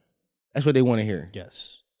 Mm-hmm. That's what they want to hear.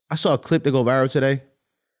 Yes. I saw a clip that go viral today.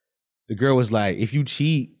 The girl was like, if you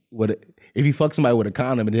cheat if you fuck somebody with a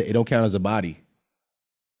condom, it don't count as a body.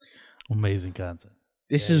 Amazing content.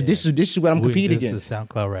 This is what I'm competing This against. is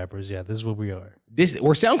SoundCloud rappers. Yeah, this is what we are.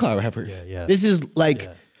 We're SoundCloud rappers. Yeah. This is like,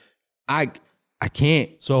 Yeah. I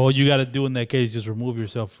can't. So all you got to do in that case is just remove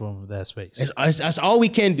yourself from that space. That's all we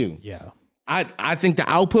can do. Yeah. I think the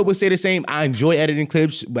output would stay the same. I enjoy editing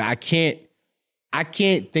clips, but I can't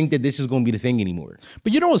think that this is going to be the thing anymore.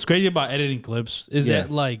 But you know what's crazy about editing clips is Yeah.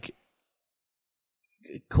 that like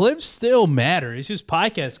clips still matter. It's just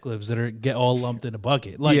podcast clips that get all lumped in a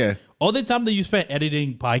bucket. Like Yeah. all the time that you spend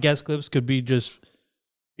editing podcast clips could be just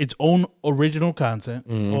its own original content,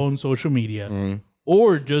 own social media,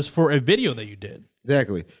 or just for a video that you did,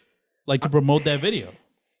 Exactly. like to promote that video.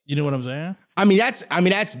 You know what I'm saying? I mean, that's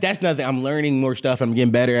nothing. I'm learning more stuff. I'm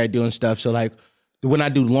getting better at doing stuff. So like when I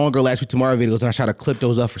do longer Last Week Tomorrow videos and I try to clip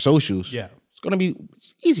those up for socials, Yeah.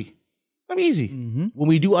 it's easy. It's gonna be easy. When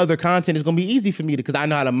we do other content, it's gonna be easy for me because I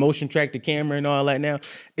know how to motion track the camera and all that now.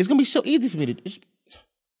 It's gonna be so easy for me to just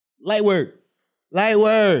light work.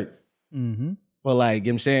 Mm-hmm. But like,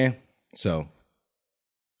 you know what I'm saying? So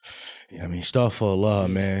yeah, I mean, stuff for love,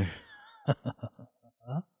 man.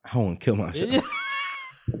 I want to kill myself.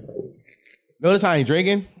 Notice I ain't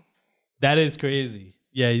drinking. That is crazy.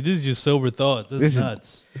 Yeah, this is just sober thoughts. This is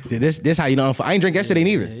nuts. This how you know I ain't drink yesterday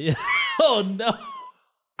neither. Yeah. Oh no.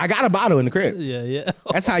 I got a bottle in the crib. Yeah.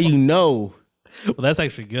 That's how you know. Well, that's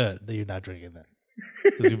actually good that you're not drinking that.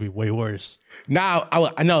 Because it'd be way worse. Now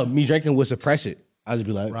I know me drinking would suppress it. I'd just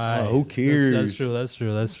be like, oh, who cares? That's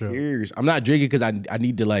true. Who cares? I'm not drinking because I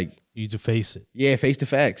need to like, You need to face it. yeah, face the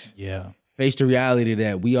facts. Yeah. Face the reality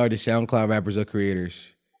that we are the SoundCloud rappers or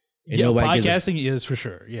creators. And Yeah, nobody gives podcasting is for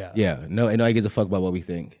sure. Yeah. and nobody gives a fuck about what we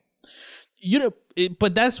think. You know,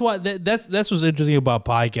 but that's why that's what's interesting about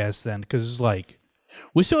podcasts then, because it's like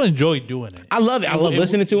we still enjoy doing it. I love it. I love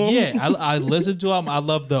listening to them. Yeah, I listen to them. I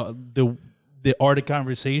love the art of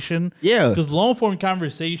conversation. Yeah. Because long form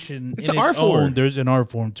conversation It's in an art its own, form. there's an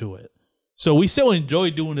art form to it. So we still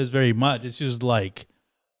enjoy doing this very much. It's just like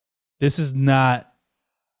this is not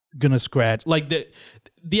gonna scratch like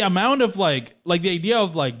the amount of like the idea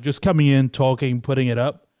of like just coming in, talking, putting it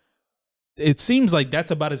up. It seems like that's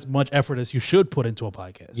about as much effort as you should put into a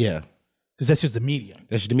podcast. Yeah. Because that's just the medium.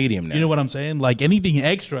 That's the medium now. You know what I'm saying? Like anything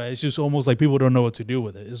extra, it's just almost like people don't know what to do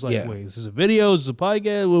with it. It's like, Yeah. wait, is this a video? Is this a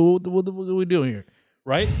podcast? What are we doing here?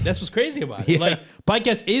 Right? That's what's crazy about it. Yeah. Like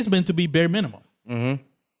podcast is meant to be bare minimum. Mm-hmm.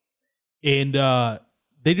 And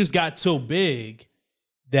they just got so big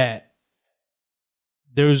that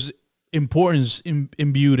there's importance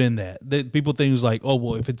imbued in that. That people think is like, oh,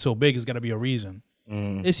 well, if it's so big, it's got to be a reason.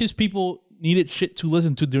 Mm-hmm. It's just people needed shit to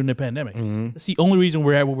listen to during the pandemic. Mm-hmm. That's the only reason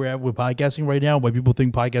we're at where we're at with podcasting right now, why people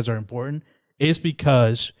think podcasts are important, is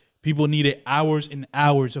because people needed hours and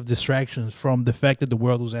hours of distractions from the fact that the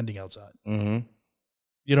world was ending outside. Mm-hmm.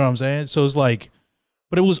 You know what I'm saying? So it's like,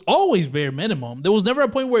 but it was always bare minimum. There was never a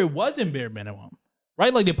point where it wasn't bare minimum,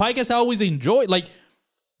 right? Like the podcast I always enjoyed, like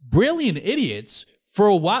Brilliant Idiots for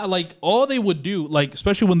a while, like all they would do, like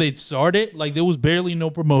especially when they started, like there was barely no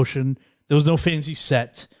promotion. There was no fancy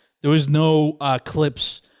set. There was no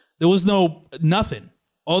clips. There was nothing.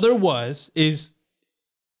 All there was is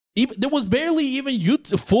there was barely even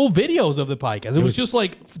full videos of the podcast. It was just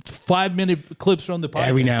like 5-minute clips from the podcast.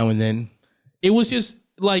 Every now and then. It was just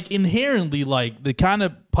like inherently like the kind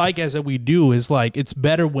of podcast that we do is like it's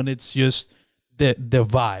better when it's just the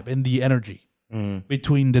vibe and the energy.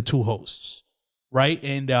 between the two hosts, right?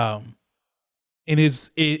 And in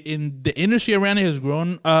the industry around it has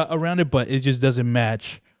grown around it, but it just doesn't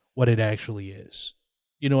match what it actually is.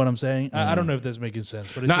 You know what I'm saying? I don't know if that's making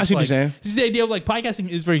sense, but it's I see what you're saying. It's just the idea of like podcasting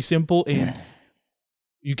is very simple and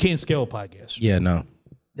you can't scale a podcast. Yeah, no.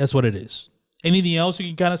 That's what it is. Anything else you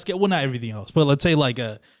can kind of scale? Well, not everything else, but let's say like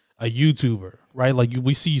a YouTuber, right? Like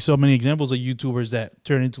we see so many examples of YouTubers that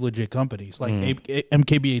turn into legit companies, like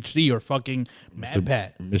MKBHD or fucking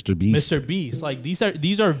MadPat, Mr. Beast. Mr. Beast. Like these are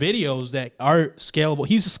videos that are scalable.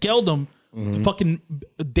 He's scaled them to fucking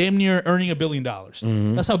damn near earning $1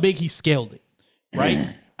 billion. That's how big he scaled it,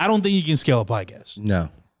 right? I don't think you can scale a podcast. No.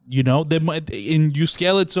 You know, and you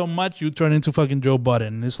scale it so much, you turn into fucking Joe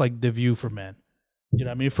Budden. And it's like The View for men. You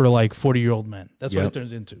know what I mean? For like 40-year-old men. That's what it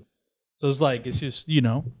turns into. So it's like, it's just, you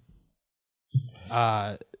know,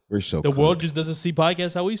 we're so the world just doesn't see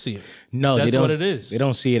podcasts how we see it. No, that's what it is. They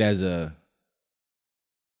don't see it as a.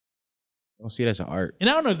 They don't see it as an art. And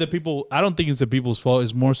I don't know if I don't think it's the people's fault.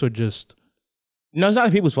 It's more so just. No, it's not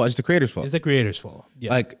the people's fault. It's the creator's fault. It's the creator's fault. Yeah.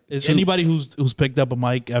 Like, it's anybody who's picked up a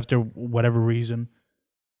mic after whatever reason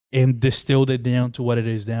and distilled it down to what it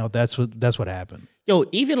is now. That's what happened. Yo,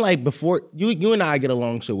 even like before you and I get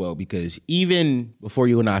along so well because even before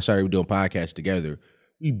you and I started doing podcasts together,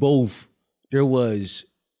 there was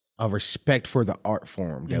a respect for the art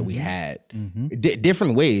form that we had.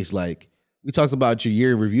 Different ways. Like we talked about your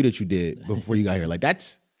year review that you did before you got here. Like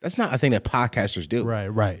that's not a thing that podcasters do.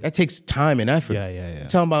 Right. That takes time and effort. Yeah. You're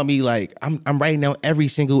talking about me like I'm writing down every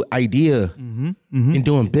single idea and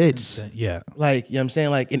doing bits. Yeah. Like, you know what I'm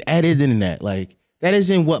saying? Like and editing that. Like that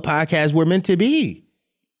isn't what podcasts were meant to be.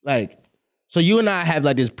 Like, so you and I have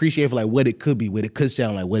like this appreciation for like what it could be, what it could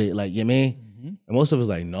sound like, what it like, you know what I mean? And most of us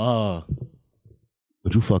like, nah.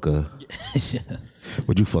 Would you fuck a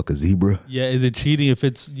zebra? Yeah, is it cheating if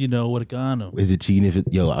it's, you know, with a condom? Is it cheating if it,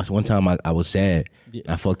 one time I was sad. And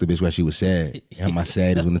I fucked a bitch while she was sad. And my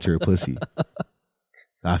sad is when it's her pussy.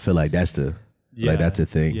 So I feel like that's the that's a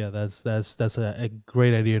thing. Yeah, that's a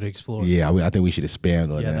great idea to explore. Yeah, I think we should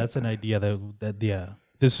expand on that. Yeah, that's an idea that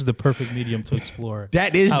this is the perfect medium to explore.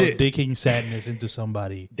 That is how dicking sadness into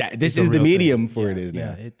somebody. This is the medium for it is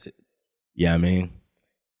now. Yeah, I mean.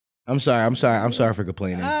 I'm sorry for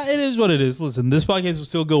complaining. It is what it is. Listen, this podcast will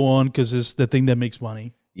still go on because it's the thing that makes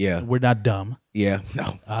money. Yeah. We're not dumb. Yeah.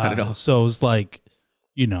 No, not at all. So it's like,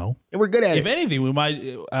 you know. And we're good at it. If anything, we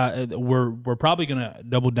might, we're probably going to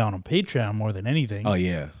double down on Patreon more than anything. Oh,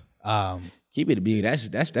 yeah. Keep it a being.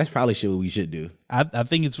 That's probably shit what we should do. I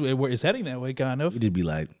think it's heading that way, kind of. We just be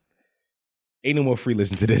like, ain't no more free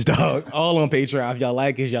listen to this, dog. All on Patreon. If y'all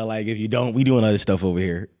like it, y'all like it. If you don't, we doing other stuff over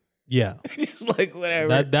here. Yeah. Just like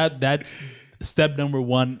whatever. That's step number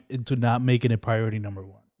one into not making it priority number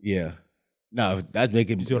one. Yeah. No, that's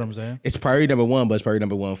making. You see what I'm saying? It's priority number one, but it's priority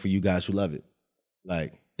number one for you guys who love it.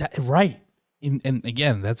 Like right. And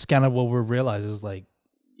again, that's kind of what we're realizing is like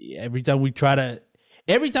every time we've tried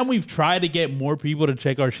to get more people to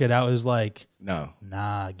check our shit out is like,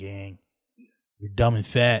 nah, gang. You're dumb and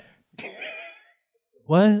fat.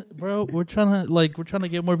 What, bro? We're trying to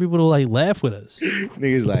get more people to like laugh with us.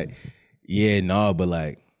 Niggas like, but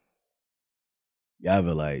like, y'all be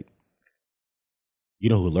like, you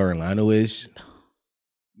know who Lauren Lionel is?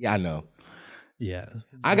 Yeah, I know. Yeah,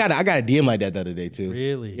 I got a DM like that the other day too.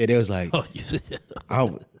 Really? Yeah, they was like, I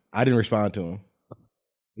didn't respond to him.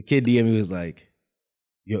 The kid DM me was like,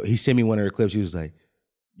 yo, he sent me one of the clips. He was like,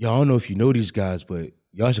 yo, I don't know if you know these guys, but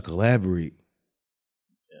y'all should collaborate.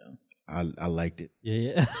 I liked it.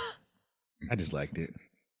 Yeah. I just liked it.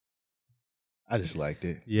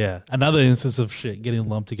 Yeah. Another instance of shit getting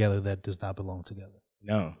lumped together that does not belong together.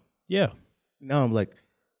 No. Yeah. No, I'm like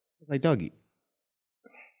doggy.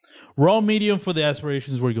 Raw medium for the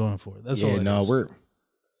aspirations we're going for. That's all.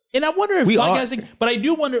 And I wonder if podcasting, but I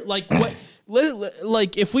do wonder, like, what,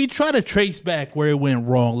 like, if we try to trace back where it went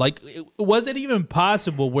wrong, like, was it even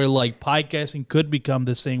possible where, like, podcasting could become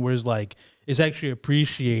this thing where it's, like, it's actually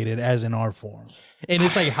appreciated as an art form? And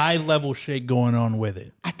it's, like, high-level shit going on with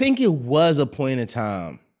it. I think it was a point in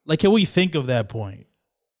time. Like, can we think of that point?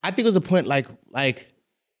 I think it was a point, like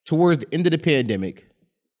towards the end of the pandemic.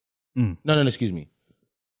 No, excuse me.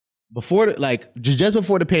 Before, just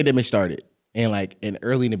before the pandemic started. And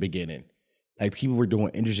early in the beginning, like people were doing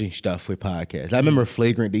interesting stuff with podcasts. I remember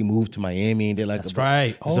Flagrant, they moved to Miami and did like some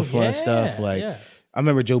fun stuff. Like I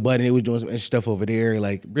remember Joe Budden, they was doing some interesting stuff over there.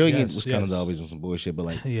 Like Brilliant was kind of always on some bullshit, but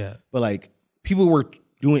like but like people were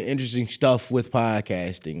doing interesting stuff with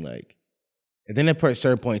podcasting. Like, and then at a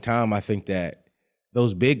certain point in time, I think that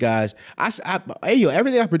those big guys,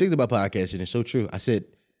 everything I predicted about podcasting is so true. I said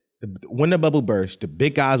When the bubble bursts, the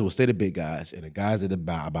big guys will stay the big guys, and the guys at the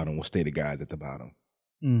bottom will stay the guys at the bottom.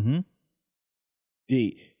 Mm-hmm.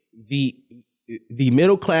 The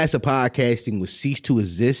middle class of podcasting will cease to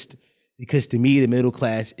exist because to me, the middle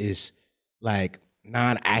class is like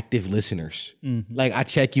non-active listeners. Mm-hmm. Like I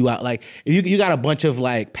check you out. Like if you got a bunch of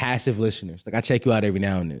like passive listeners. Like I check you out every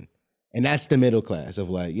now and then, and that's the middle class of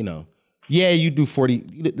like, you know, yeah, you do 40,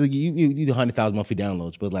 you do 100,000 monthly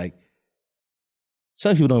downloads, but like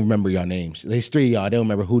some people don't remember your names. There's three of y'all. They don't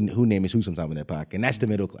remember who name is who sometimes in that podcast, and that's the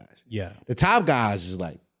middle class. Yeah. The top guys is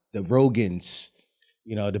like the Rogans,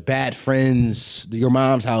 you know, the Bad Friends, Your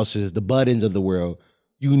Mom's Houses, the Buttons of the world.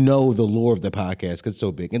 You know the lore of the podcast because it's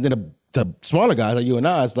so big. And then the smaller guys like you and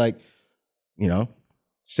I, it's like, you know,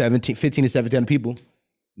 15 to 17 people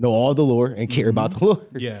know all the lore and care about the lore.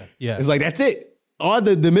 Yeah, yeah. It's like, that's it. All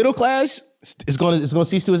the middle class is going to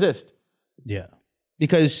cease to exist. Yeah.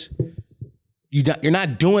 Because you're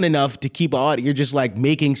not doing enough to keep an audience. You're just like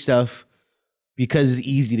making stuff because it's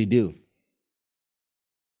easy to do.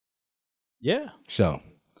 Yeah. So.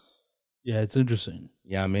 Yeah, it's interesting.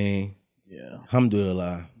 Yeah, I mean. Yeah.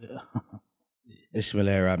 Alhamdulillah. Yeah.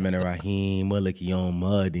 Bismillahirrahmanirrahim. Maliki yawm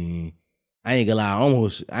madin. I ain't gonna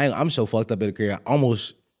lie. I'm so fucked up in the career. I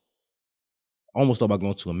almost thought about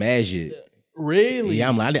going to a masjid. Really? Yeah,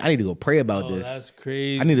 I'm like, I need to go pray about this. That's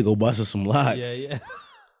crazy. I need to go bust some lots. Yeah, yeah.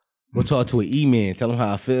 Go talk to an E-man. Tell him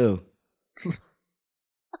how I feel. You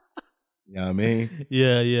know what I mean?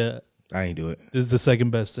 Yeah, yeah. I ain't do it. This is the second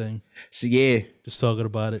best thing. So yeah. Just talking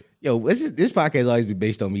about it. Yo, this podcast always be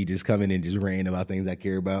based on me just coming and just ranting about things I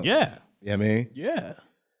care about. Yeah. You know what I mean? Yeah.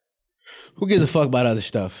 Who gives a fuck about other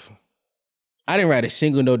stuff? I didn't write a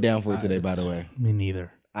single note down for it today, by the way. Me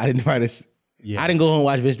neither. I didn't write a... Yeah. I didn't go home and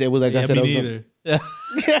watch Vince Staples like I said. Me I was neither. Yeah,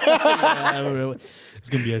 it's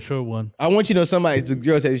gonna be a short one. I want you to know the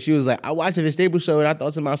girl said, she was like, I watched the Vince Staples show and I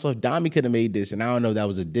thought to myself, Dami could have made this. And I don't know if that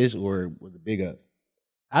was a diss or was a big up.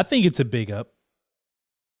 I think it's a big up.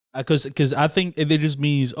 Because I think it just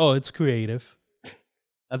means, oh, it's creative.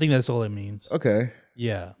 I think that's all it means. Okay.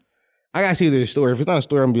 Yeah. I gotta see if there's a story. If it's not a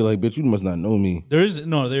story, I'm gonna be like, bitch, you must not know me. There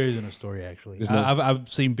isn't a story actually. I've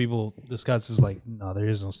seen people discuss this like, no, there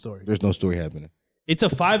is no story. There's no story happening. It's a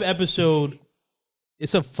 5-episode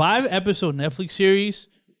Netflix series,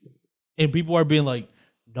 and people are being like,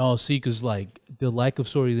 no, see, because like the lack of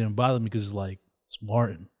story didn't bother me because like it's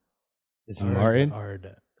Martin. It's Martin?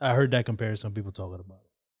 I heard that comparison. People talking about it.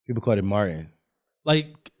 People called it Martin.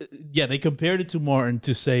 Like, yeah, they compared it to Martin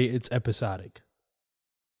to say it's episodic.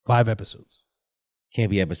 5 episodes. Can't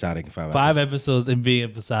be episodic in 5 5 episodes and being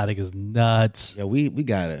episodic is nuts. Yeah, we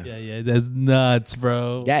gotta. Yeah, that's nuts,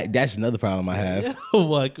 bro. That's another problem I have.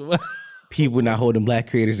 What? People not holding black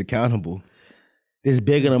creators accountable. Just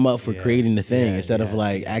bigging them up for creating the thing instead of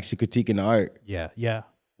like actually critiquing the art. Yeah.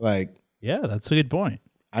 Like, yeah, that's a good point.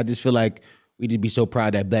 I just feel like we just be so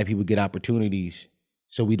proud that black people get opportunities,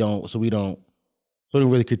 so we don't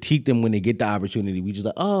really critique them when they get the opportunity. We just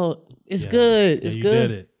like, oh, it's good, it's good.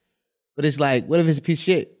 Did it. But it's like, what if it's a piece of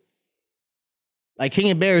shit? Like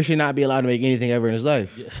King and Barry should not be allowed to make anything ever in his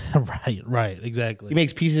life. Yeah, right, exactly. He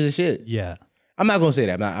makes pieces of shit. Yeah. I'm not gonna say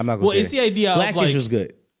that. I'm not gonna. Well, it's the idea Blackish of like, was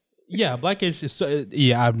good. Yeah, Blackish is.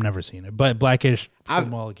 I've never seen it, but Blackish,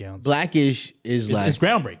 from all accounts, Blackish is it's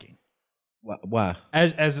groundbreaking. Why?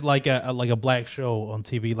 As like a black show on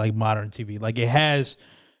TV, like modern TV, like it has.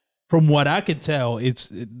 From what I could tell, it's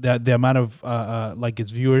the amount of like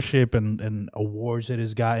its viewership and awards it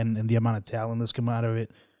has gotten, and the amount of talent that's come out of it.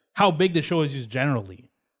 How big the show is just generally,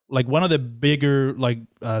 like one of the bigger like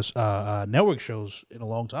network shows in a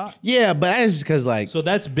long time. Yeah, but that's because like, so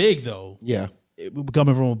that's big though. Yeah,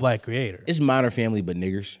 coming from a black creator, it's Modern Family, but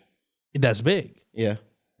niggers. That's big. Yeah,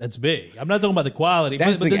 that's big. I'm not talking about the quality.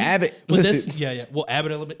 That's but the Abbott. Listen, yeah. Well,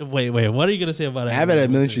 Abbott. Wait. What are you gonna say about Abbott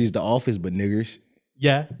Elementary is The Office, but niggers.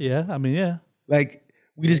 Yeah. I mean, yeah. Like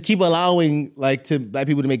we just keep allowing like to black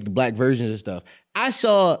people to make the black versions of stuff. I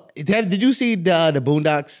saw. Did you see the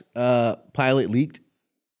Boondocks pilot leaked?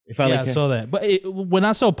 I saw that. But when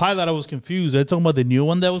I saw pilot, I was confused. Are you talking about the new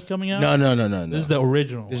one that was coming out? No. This is the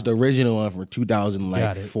original. This is the original one from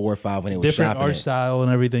 2004 or 5 when it was different art style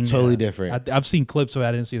and everything. Totally different. I've seen clips of it.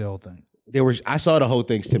 I didn't see the whole thing. I saw the whole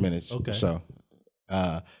thing's 10 minutes. Okay. So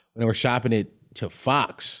when they were shopping it to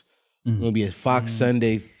Fox. It's gonna be a Fox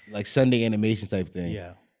Sunday, like Sunday animation type thing.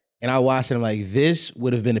 Yeah. And I watched it. I'm like, this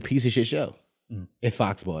would have been a piece of shit show if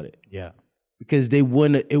Fox bought it. Yeah. Because they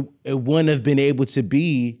wouldn't. It wouldn't have been able to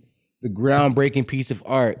be the groundbreaking piece of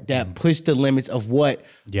art that pushed the limits of what.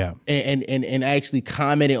 Yeah. And actually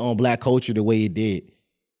commented on black culture the way it did.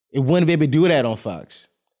 It wouldn't be able to do that on Fox.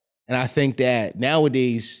 And I think that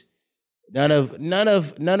nowadays, None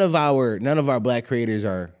of our black creators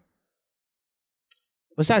are.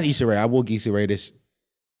 Besides Issa Rae, I will give Issa Rae this.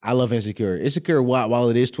 I love Insecure. Insecure, while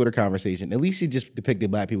it is Twitter conversation, at least it just depicted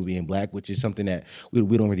black people being black, which is something that we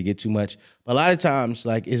don't really get too much. But a lot of times,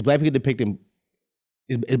 like, is black people depicting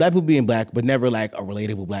is black people being black, but never like a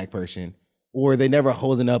relatable black person, or they never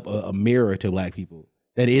holding up a mirror to black people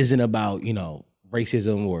that isn't about, you know,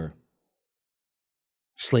 racism or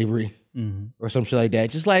slavery or some shit like that.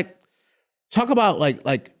 Just like talk about like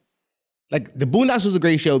the Boondocks was a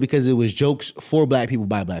great show because it was jokes for black people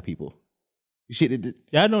by black people.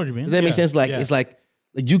 Yeah, I know what you mean. Does that make sense? Like it's like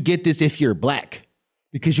you get this if you're black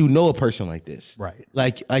because you know a person like this, right?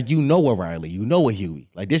 Like you know a Riley, you know a Huey.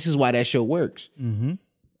 Like this is why that show works.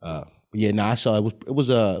 But yeah, no, I saw it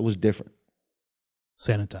was different,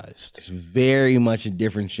 sanitized. It's very much a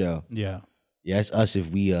different show. Yeah, it's us if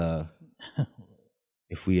we like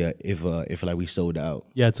we sold out.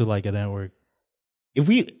 Yeah, to like a network. If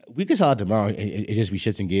we could sell out tomorrow, it just be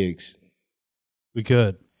shits and gigs. We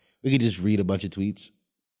could just read a bunch of tweets.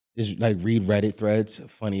 Just like read Reddit threads,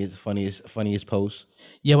 funniest posts.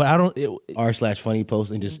 Yeah, but I don't r/funny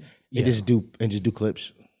posts and just do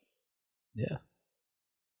clips. Yeah,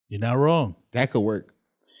 you're not wrong. That could work.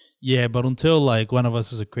 Yeah, but until like one of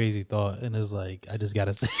us is a crazy thought and is like, I just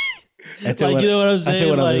gotta say, like you know what I'm saying? I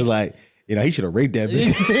said when I was like, you know, he should have raped that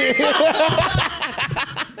bitch.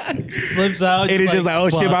 Slips out, and it's just like, oh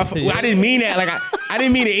shit, I didn't mean that. Like I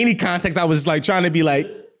didn't mean it in any context. I was like trying to be like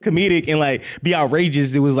comedic and like be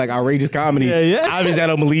outrageous. It was like outrageous comedy. Yeah. Obviously, I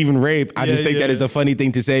don't believe in rape. I just think that is a funny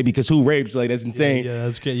thing to say because who rapes? Like that's insane. Yeah,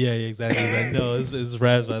 that's great. Yeah, exactly. Like, no, it's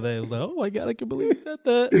raps by that. It was like, oh my god, I can't believe he said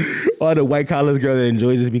that. Or the white collar girl that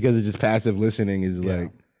enjoys this because it's just passive listening is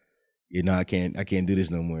like, you know, I can't do this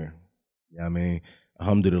no more. You know what I mean?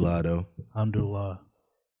 Alhamdulillah though. Alhamdulillah.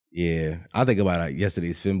 Yeah, I think about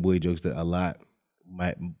yesterday's Femboy jokes a lot.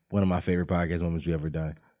 One of my favorite podcast moments we ever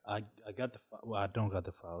done. I got the I don't got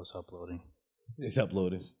the file. It's uploading. It's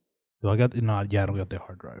uploading. Do I got I don't got the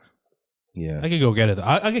hard drive. Yeah, I could go get it.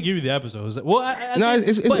 I could give you the episodes. Well,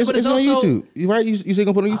 it's on YouTube. You right? You say you're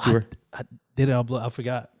gonna put it on YouTube? I didn't upload. I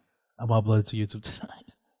forgot. I'm uploading to YouTube tonight.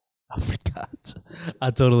 I forgot.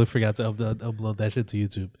 I totally forgot to upload that shit to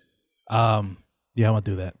YouTube. Yeah, I'm gonna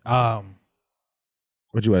do that.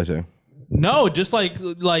 What you want to say? No, just like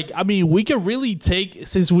I mean, we could really take,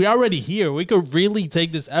 since we're already here, we could really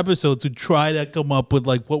take this episode to try to come up with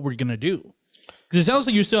like what we're gonna do. Because it sounds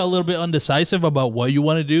like you're still a little bit undecisive about what you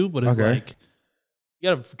want to do, but it's like you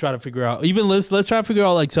gotta try to figure out. Even let's try to figure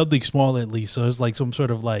out like something small at least, so it's like some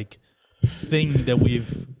sort of like thing that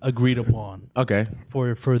we've agreed upon. Okay.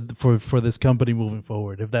 For this company moving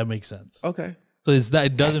forward, if that makes sense. Okay. So it's that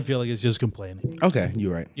it doesn't feel like it's just complaining. Okay,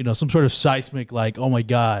 you're right. You know, some sort of seismic, like, oh my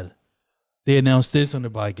god, they announced this on the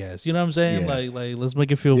podcast. You know what I'm saying? Yeah. Like let's make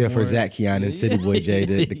it feel more. For Zach Keanu and City Boy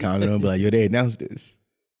J to comment on, be like, yo, they announced this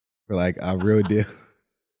for like a real deal.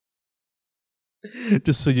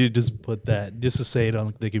 Just so you just put that, just to say it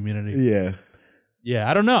on the community. Yeah.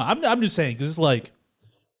 I don't know. I'm just saying because it's like,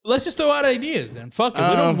 let's just throw out ideas then. Fuck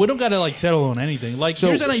it. We don't gotta like settle on anything. Like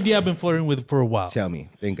here's an idea I've been flirting with for a while. Tell me.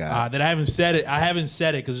 Thank God. That I haven't said it. I haven't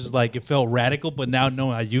said it because it's like it felt radical, but now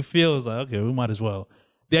knowing how you feel is like, okay, we might as well.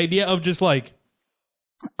 The idea of just like,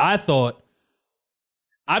 I've been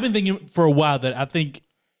thinking for a while that I think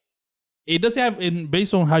it doesn't have, and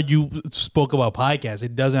based on how you spoke about podcasts,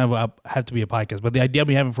 it doesn't have to be a podcast. But the idea I've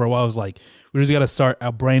been having for a while is like, we just got to start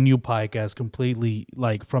a brand new podcast completely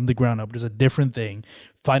like from the ground up. There's a different thing,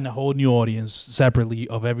 find a whole new audience separately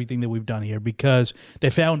of everything that we've done here because the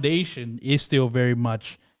foundation is still very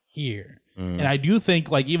much here. And I do think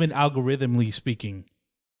like even algorithmically speaking,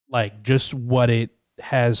 like just what it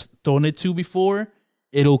has thrown it to before,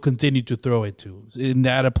 it'll continue to throw it to. And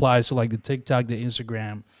that applies to like the TikTok, the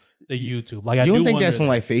Instagram, the YouTube. Like, you don't think that's some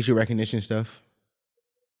like facial recognition stuff?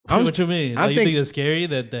 What you mean? Like, you think that's scary?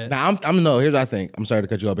 Nah, here's what I think. I'm sorry to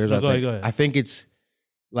cut you off. Here's what I think. Go ahead. I think it's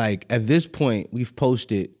like at this point we've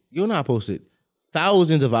posted, you and I posted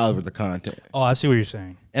thousands of hours worth of content. Oh, I see what you're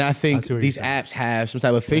saying. And I think these apps have some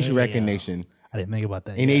type of facial recognition. I didn't think about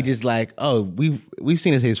that. And they just like, oh, we've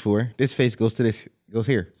seen this face before. This face goes to this, goes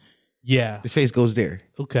here. Yeah. This face goes there.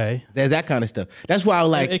 Okay. There's that kind of stuff. That's why I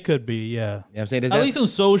like. It could be, yeah. You know what I'm saying? At least on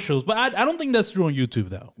socials. But I don't think that's true on YouTube,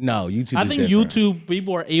 though. No, YouTube I think different. YouTube,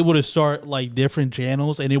 people are able to start like different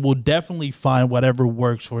channels and it will definitely find whatever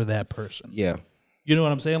works for that person. Yeah. You know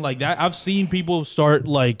what I'm saying? Like that. I've seen people start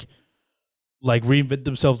like reinvent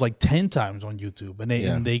themselves like 10 times on YouTube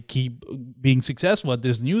and they keep being successful at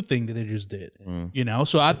this new thing that they just did. You know?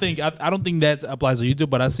 So I think I don't think that applies to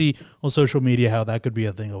YouTube, but I see on social media how that could be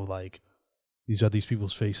a thing of like these are these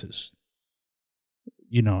people's faces.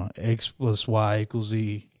 X plus Y equals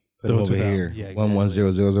Z. Put them over here. Yeah,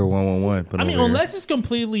 11000111. I mean, unless it's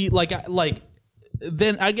completely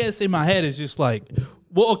then I guess in my head it's just like,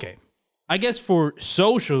 well, okay. I guess for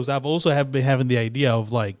socials, I've also been having the idea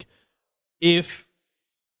of like, and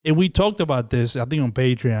we talked about this, I think on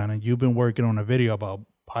Patreon, and you've been working on a video about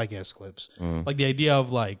podcast clips. Like the idea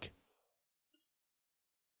of like,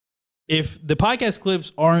 if the podcast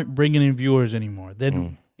clips aren't bringing in viewers anymore,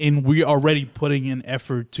 then and we're already putting in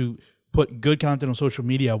effort to put good content on social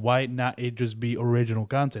media, why not it just be original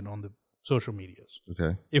content on the social medias?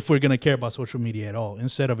 Okay. If we're going to care about social media at all,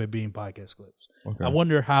 instead of it being podcast clips. Okay. I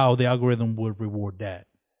wonder how the algorithm would reward that.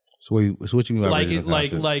 So what you mean by original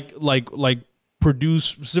content? Like produce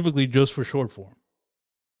specifically just for short form.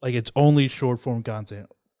 Like it's only short form content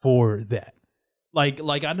for that. Like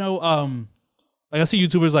I know like I see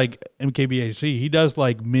YouTubers like MKBHD, he does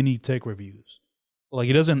like mini tech reviews. Like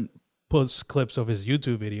he doesn't post clips of his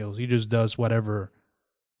YouTube videos. He just does whatever,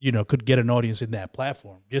 could get an audience in that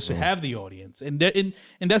platform just to have the audience. And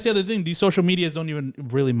that's the other thing. These social medias don't even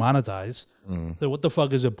really monetize. So what the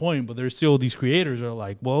fuck is the point? But there's still these creators that are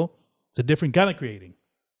like, well, it's a different kind of creating.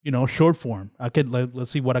 Short form.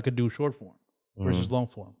 Let's see what I could do short form versus long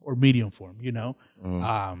form or medium form,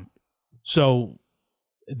 So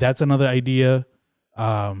that's another idea.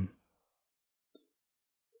 And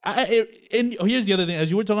here's the other thing. As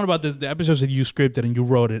you were talking about the episodes that you scripted and you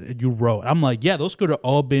wrote, I'm like, yeah, those could have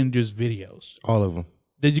all been just videos. All of them.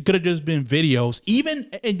 They could have just been videos.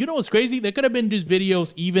 And you know what's crazy? They could have been just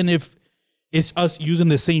videos even if it's us using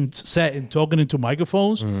the same set and talking into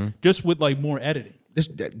microphones, just with like more editing. That's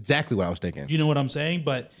exactly what I was thinking. You know what I'm saying?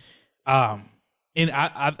 But, and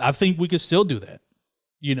I think we could still do that.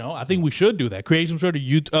 I think we should do that. Create some sort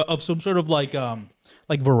of some sort of like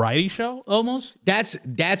variety show almost. That's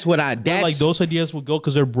like those ideas would go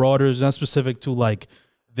because they're broader. It's not specific to like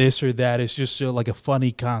this or that. It's just like a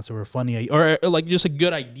funny concept or or like just a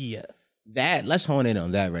good idea. Let's hone in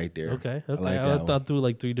on that right there. Okay. I thought through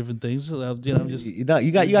like 3 different things. I'm just you got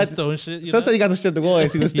throwing shit. Sometimes you got to shut the wall and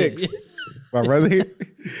see what sticks. My brother.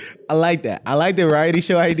 I like that. I like the variety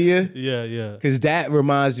show idea. Yeah. Because that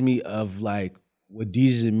reminds me of like what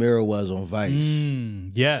Jesus and Miro was on Vice.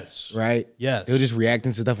 Yes. Right? Yes. They were just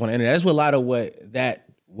reacting to stuff on the internet. That's what a lot of what that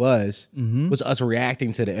was us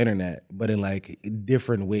reacting to the internet, but in like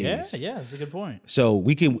different ways. Yeah, that's a good point. So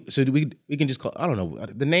we can just call, I don't know,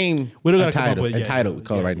 the name we don't gotta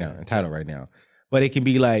entitled right now. But it can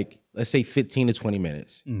be like, let's say 15 to 20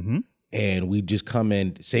 minutes. And we just come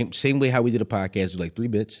in same way how we did a podcast with like 3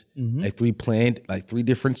 bits, like 3 planned, like 3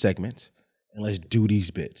 different segments, and let's do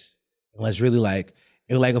these bits. And let's really like,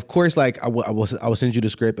 and like, of course, like I will send you the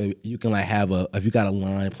script. And you can like have if you got a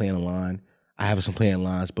line, playing a line. I have some playing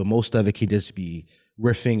lines, but most of it can just be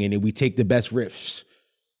riffing, and then we take the best riffs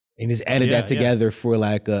and just edit that together for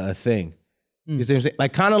like a thing. You see what I'm saying?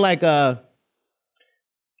 Like kind of like a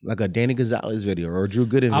Danny Gonzalez video or a Drew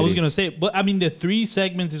Gooden video. I was gonna say, but I mean, the 3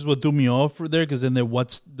 segments is what threw me off for there, because then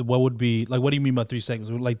what would be like? What do you mean by 3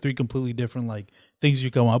 segments? Like 3 completely different like things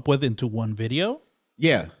you come up with into one video?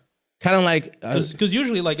 Yeah. Kind of like because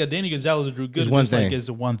usually like a Danny Gonzalez or Drew Gooden is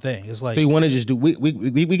one thing. It's like, so you want to just do we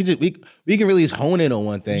can really just hone in on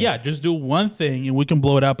one thing. Yeah, just do one thing and we can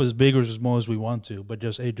blow it up as big or as small as we want to, but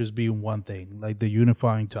it just be one thing, like the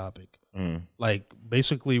unifying topic. Like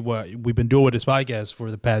basically what we've been doing with this podcast for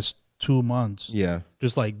the past 2 months. Yeah,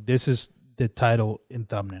 just like this is the title and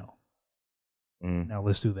thumbnail. Now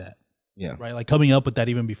let's do that. Yeah, right. Like coming up with that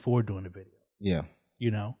even before doing the video. Yeah,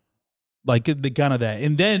 like the kind of that,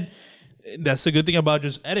 and then that's the good thing about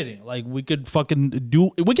just editing. Like we could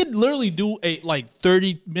literally do a like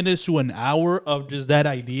 30 minutes to an hour of just that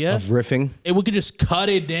idea of riffing, and we could just cut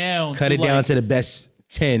it down to the best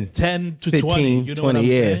 10 to 15, 20. You know 20, what I'm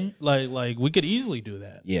saying? Like we could easily do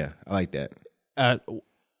that. Yeah, I like that.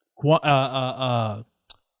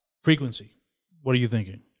 Frequency. What are you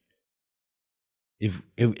thinking? If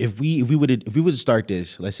we were to start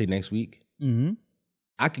this, let's say next week.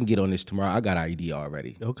 I can get on this tomorrow. I got an idea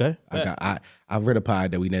already. Okay. I've read a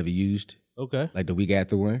pod that we never used. Okay. Like the week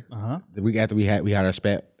after one. The week after we had our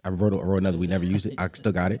spat. I wrote another. We never used it. I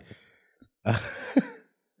still got it.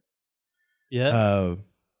 Yeah.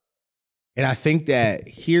 And I think that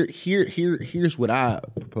here's what I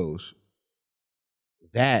propose.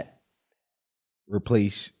 That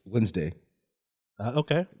replace Wednesday.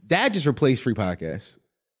 Okay. That just replace free podcasts.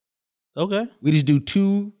 Okay. We just do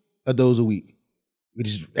 2 of those a week. We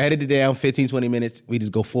just edit it down 15, 20 minutes. We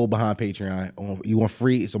just go full behind Patreon. You want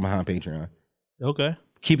free, it's on behind Patreon. Okay.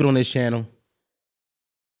 Keep it on this channel.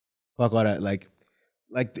 Fuck all that. Like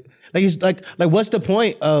it's like what's the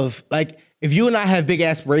point of like if you and I have big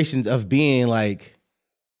aspirations of being like,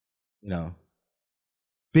 you know,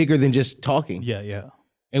 bigger than just talking, Yeah.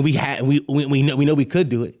 and we know we could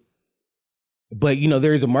do it, but you know,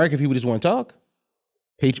 there is a market if people just want to talk.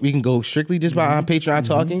 We can go strictly just by Patreon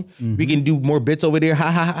talking. We can do more bits over there,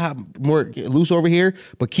 more loose over here,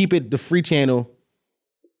 but keep it the free channel.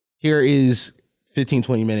 Here is 15,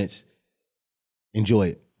 20 minutes. Enjoy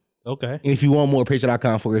it. Okay. And if you want more,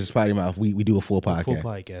 patreon.com/Potty Mouth. We do a full podcast. Full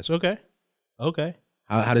podcast. Okay.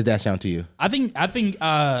 How does that sound to you? I think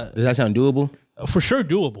Does that sound doable? for sure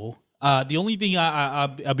doable. The only thing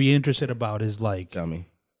I'd be interested about is like, Tell me.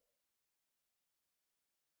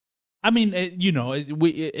 I mean, you know, it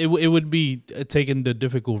would be taking the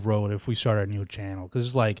difficult road if we start a new channel, because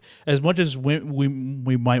it's like, as much as we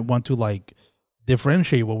might want to like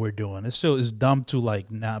differentiate what we're doing, it's dumb to like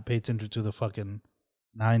not pay attention to the fucking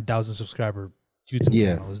 9,000 subscriber YouTube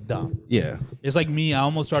channel. It's dumb. Yeah. It's like me. I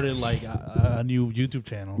almost started like a new YouTube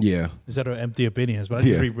channel. Yeah. Instead of Empty Opinions, but I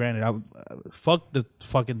just rebranded. Fuck the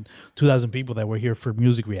fucking 2,000 people that were here for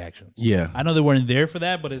music reactions. Yeah. I know they weren't there for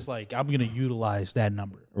that, but it's like, I'm gonna utilize that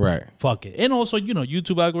number. Right. Fuck it. And also, you know,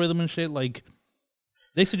 YouTube algorithm and shit, like,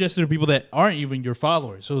 they suggested to people that aren't even your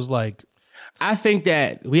followers. So it's like, I think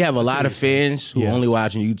that we have a lot of fans who only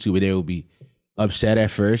watch on YouTube, and they will be upset at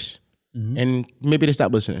 1st and maybe they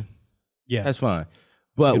stop listening. yeah, That's fine.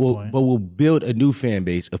 But Good we'll point. but we'll build a new fan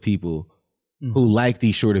base of people who like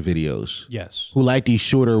these shorter videos. yes, Who like these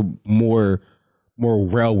shorter, more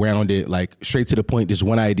well-rounded, like straight to the point, just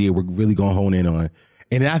one idea we're really gonna hone in on.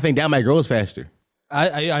 And I think that might grow us faster.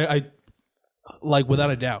 I like,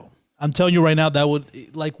 without a doubt. I'm telling you right now, that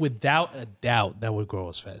would, like, without a doubt, that would grow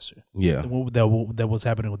us faster. Yeah. That was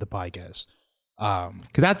happening with the podcast.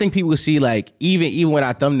 Because I think people will see, like, even with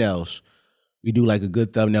our thumbnails, we do like a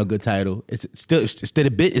good thumbnail, good title. It's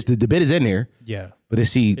the bit is in there. Yeah, But they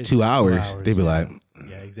see It's 2 hours, they be yeah. like,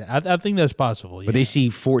 Yeah, exactly. I think that's possible. but Yeah. they see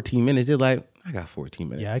 14 minutes, they're like, I got 14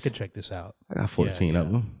 minutes. Yeah, I could check this out. I got 14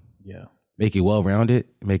 of them. Yeah. Make it well rounded,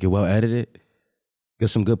 make it well edited, get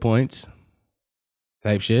some good points,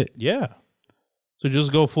 type shit. Yeah. So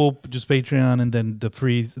just go full, just Patreon, and then the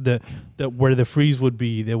freeze, the where the freeze would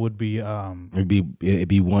be, there would be. It'd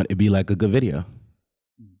be like a good video.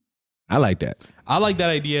 I like that. I like that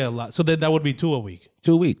idea a lot. So then that would be 2 a week.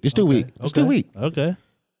 2 a week. It's 2 a week. It's 2 a week. Okay.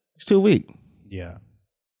 It's 2 a week. Yeah.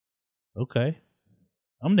 Okay.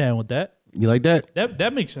 I'm down with that. You like that?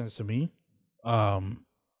 That makes sense to me. Yeah.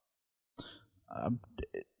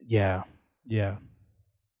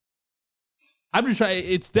 I'm just trying.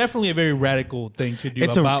 It's definitely a very radical thing to do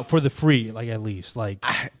for the free, like, at least, like,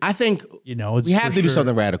 I think you know, it's we have to do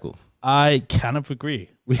something radical. I kind of agree.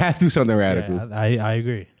 We have to do something radical. Yeah, I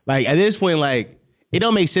agree. Like at this point, like it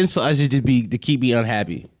don't make sense for us to keep being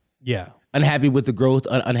unhappy. Yeah. Unhappy with the growth,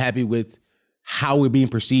 unhappy with how we're being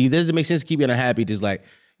perceived. It doesn't make sense to keep being unhappy. Just like,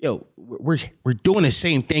 yo, we're doing the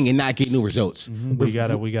same thing and not getting new results. We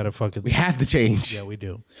gotta fucking. We have to change. Yeah, we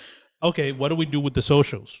do. Okay, what do we do with the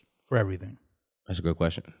socials for everything? That's a good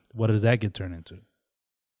question. What does that get turned into?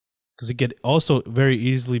 Because it could also very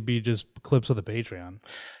easily be just clips of the Patreon.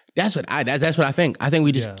 That's what I think. I think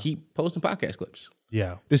we just keep posting podcast clips.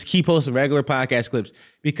 Yeah. Just keep posting regular podcast clips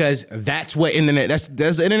because that's what internet. That's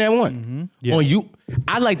the internet want. Yeah.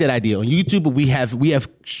 I like that idea. On YouTube, we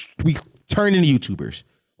turn into YouTubers.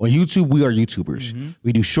 On YouTube, we are YouTubers.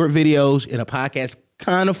 We do short videos in a podcast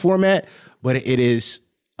kind of format, but it is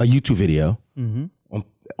a YouTube video.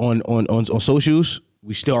 On socials,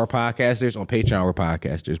 we still are podcasters. On Patreon, we're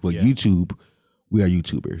podcasters. But YouTube, we are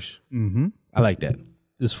YouTubers. I like that.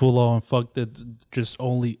 Just full on fuck that. Just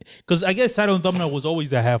only because I guess title and thumbnail was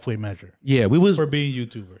always a halfway measure. Yeah, for being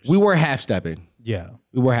YouTubers. We were half stepping. Yeah,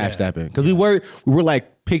 we were half stepping because we were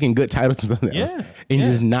like picking good titles and thumbnails and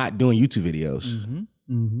just not doing YouTube videos.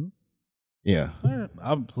 Yeah. All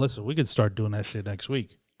right. Listen, we could start doing that shit next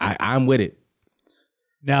week. I'm with it.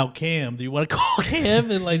 Now, Cam, do you want to call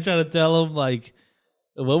Cam and like try to tell him like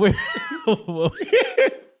what we're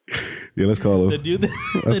Yeah, let's call him.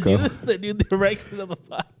 the new director of the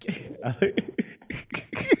podcast.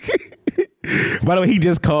 By the way, he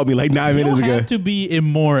just called me like 9 minutes ago. Have to be in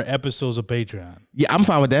more episodes of Patreon. Yeah, I'm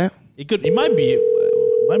fine with that. It might be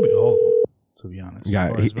all, to be honest.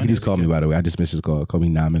 Yeah, he just called me, by the way. I just missed his call. Called me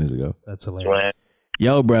 9 minutes ago. That's hilarious.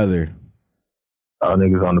 Yo, brother. Oh,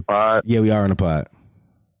 niggas on the pod? Yeah, we are on the pod.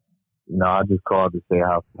 No, I just called to say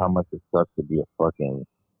how much it sucks to be a fucking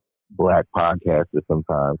black podcaster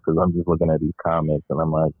sometimes, because I'm just looking at these comments and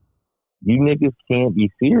I'm like, you niggas can't be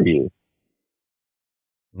serious.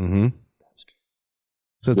 Mm-hmm.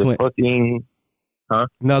 So the fucking, huh?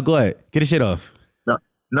 No, go ahead. Get the shit off. No.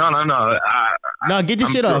 No, get your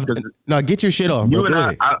shit off. No, get your shit off. You bro. and Go I,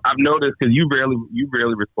 ahead. I've noticed because you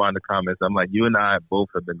rarely respond to comments. I'm like, you and I both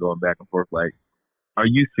have been going back and forth. Like, are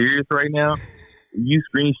you serious right now? You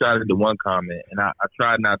screenshotted the one comment, and I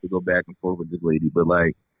tried not to go back and forth with this lady, but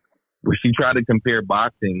like, when she tried to compare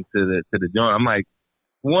boxing to the joint, I'm like,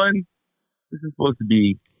 one, this is supposed to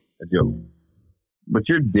be a joke, but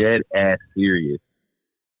you're dead ass serious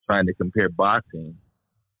trying to compare boxing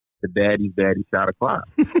to Baddie Shot O'Clock.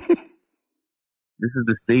 This is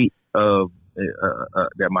the state of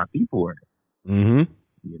that my people are in. Mm-hmm.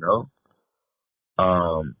 You know.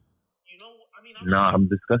 No, I'm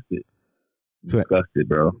disgusted. Disgusted,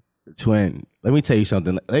 bro. Twin, let me tell you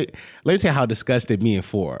something. Let me tell you how disgusted me and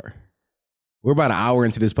Four are. We're about an hour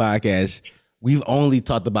into this podcast. We've only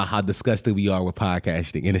talked about how disgusted we are with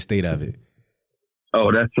podcasting and the state of it.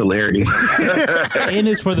 Oh, that's hilarious. And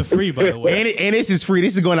it's for the free, by the way. And this is free.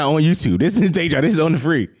 This is going out on YouTube. This is Patreon. This is on the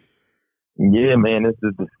free. Yeah, man, it's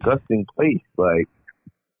a disgusting place. Like,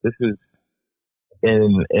 this is,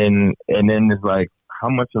 and then it's like, how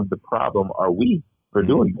much of the problem are we for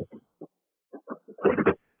doing this?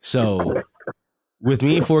 So, with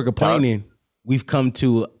me and Four complaining, we've come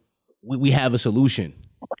to, we have a solution.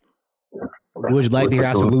 Would you like to hear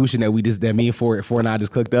our solution that me and Four and I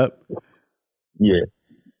just cooked up? Yeah.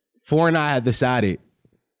 Four and I have decided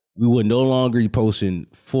we will no longer be posting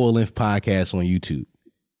full-length podcasts on YouTube.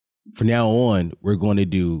 From now on, we're going to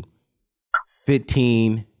do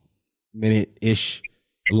 15-minute-ish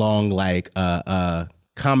long, like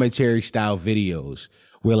commentary style videos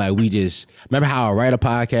where like we just remember how I write a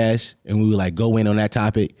podcast and we would like go in on that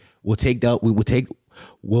topic. We'll still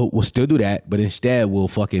do that, but instead we'll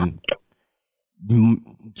fucking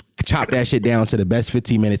chop that shit down to the best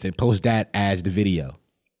 15 minutes and post that as the video.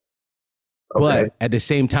 Okay. But at the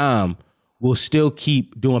same time, we'll still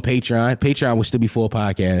keep doing Patreon. Patreon will still be full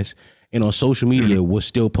podcasts. And on social media, we'll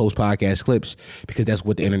still post podcast clips because that's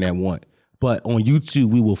what the internet want. But on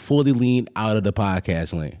YouTube, we will fully lean out of the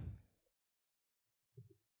podcast lane.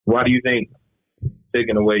 Why do you think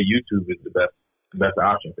taking away YouTube is the best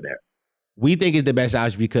option for that? We think it's the best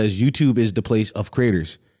option because YouTube is the place of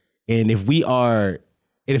creators. And if we are,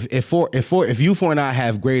 if you Four and I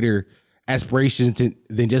have greater aspirations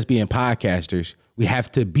than just being podcasters, we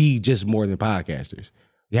have to be just more than podcasters.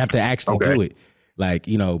 We have to actually do it. Like,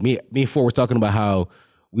 you know, me and Four were talking about how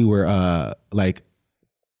we were like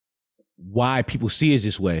why people see us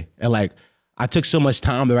this way. And like I took so much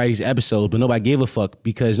time to write these episodes, but nobody gave a fuck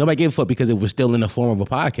because it was still in the form of a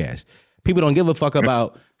podcast. People don't give a fuck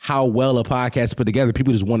about how well a podcast is put together.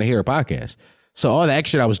 People just want to hear a podcast. So all the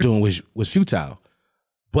extra I was doing was futile.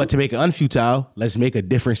 But to make it unfutile, let's make a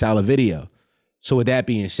different style of video. So with that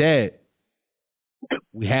being said,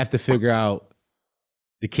 we have to figure out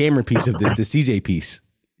the camera piece of this, the CJ piece.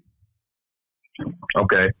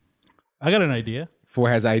 Okay. I got an idea. Four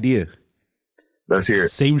has idea. Let's hear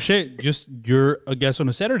it. Same shit. Just you're a guest on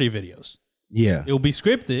the Saturday videos. Yeah. It will be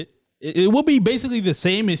scripted. It will be basically the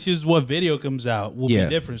same. It's just what video comes out will be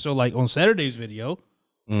different. So like on Saturday's video,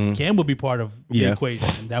 Cam will be part of the equation.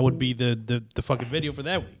 And that would be the fucking video for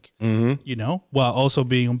that week. Mm-hmm. You know, while also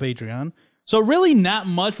being on Patreon. So really not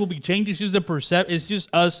much will be changed. It's just it's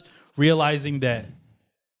just us realizing that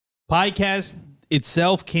podcast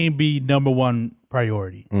itself can't be number one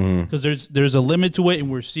priority. Because there's a limit to it, and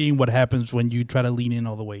we're seeing what happens when you try to lean in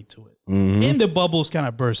all the way to it. And the bubbles kind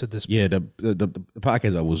of burst at this point. Yeah, the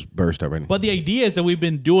podcast bubbles burst already. But the ideas that we've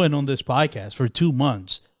been doing on this podcast for 2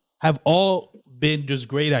 months have all been just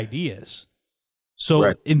great ideas.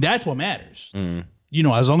 So, and that's what matters. You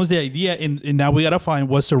know, as long as the idea, and now we got to find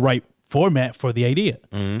what's the right format for the idea.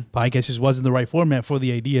 Podcast just wasn't the right format for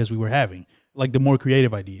the ideas we were having. Like the more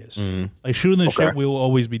creative ideas. Like shooting the shit, we will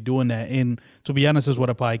always be doing that. And to be honest, is what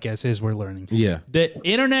a podcast is, we're learning. Yeah. The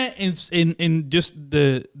internet and just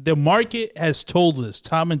the market has told us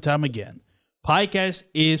time and time again, podcast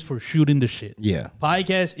is for shooting the shit. Yeah.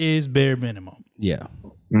 Podcast is bare minimum. Yeah.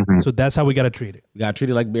 So that's how we got to treat it. We got to treat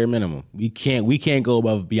it like bare minimum. We can't go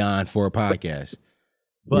above and beyond for a podcast.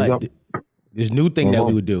 But this new thing that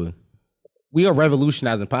we would do, we are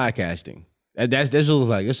revolutionizing podcasting. That's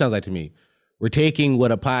what it sounds like to me. We're taking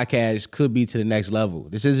what a podcast could be to the next level.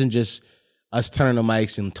 This isn't just us turning the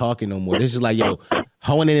mics and talking no more. This is like,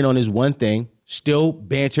 honing in on this one thing, still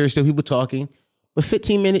banter, still people talking, but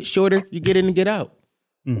 15 minutes shorter, you get in and get out.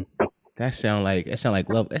 That sound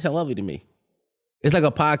love. That sound lovely to me. It's like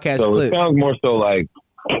a podcast clip. It sounds more so like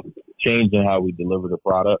changing how we deliver the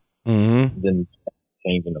product than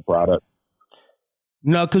changing the product.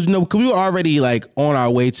 No, because we were already like on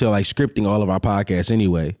our way to like scripting all of our podcasts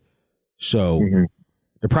anyway. So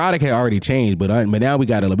The product had already changed, but now we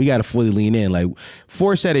gotta fully lean in. Like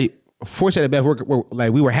Force said it best.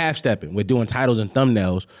 We were half stepping. We're doing titles and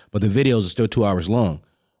thumbnails, but the videos are still 2 hours long.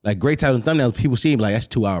 Like great titles and thumbnails, people see like that's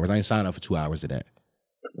 2 hours. I ain't signing up for 2 hours of that.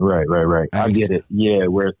 Right. I get it. Yeah,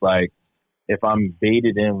 where it's like if I'm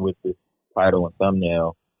baited in with this title and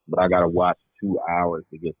thumbnail, but I gotta watch 2 hours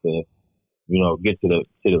to get to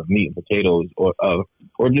the meat and potatoes or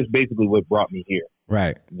just basically what brought me here.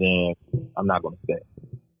 Right. Then I'm not gonna stay.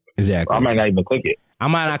 Exactly. Or I might not even click it. I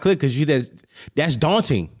might not click because that's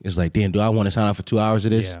daunting. It's like, damn, do I want to sign up for 2 hours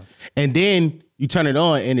of this? Yeah. And then you turn it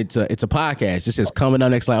on and it's a podcast. It says coming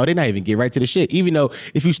up next. Like, oh, they not even get right to the shit. Even though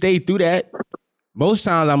if you stay through that, most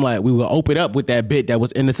times I'm like, we will open up with that bit that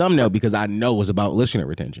was in the thumbnail because I know it's about listener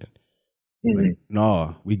retention. Mm-hmm.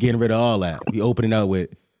 No, we getting rid of all that. We opening up with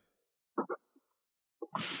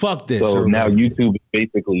fuck this. So now YouTube is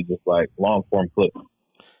basically just like long form clips.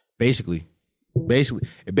 Basically,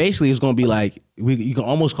 it's gonna be like you can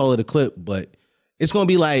almost call it a clip, but it's gonna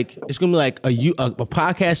be like a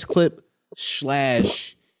podcast clip /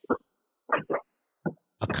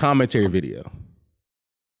 a commentary video.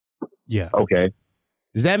 Yeah. Okay.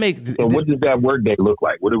 Does that make? So what does that workday look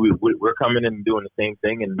like? We're coming in and doing the same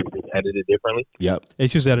thing and edit it differently? Yep.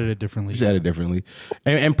 It's just edited differently. It's edited differently,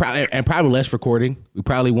 and probably less recording. We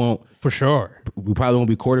probably won't. For sure. We probably won't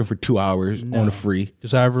be recording for 2 hours on the free.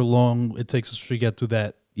 Just however long it takes us to get through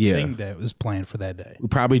that Yeah. thing that was planned for that day. We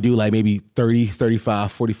probably do like maybe 30,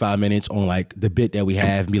 35, 45 minutes on like the bit that we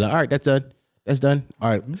have and be like, all right, that's done. That's done. All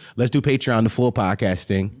right, let's do Patreon, the full podcast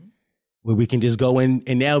thing, where we can just go in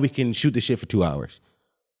and now we can shoot the shit for 2 hours.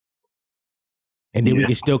 And then we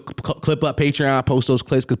can still clip up Patreon, post those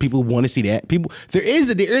clips because people want to see that. There is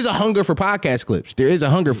a hunger for podcast clips. There is a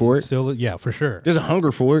hunger for it. Still, yeah, for sure. There's a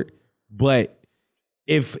hunger for it. But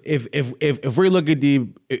if we're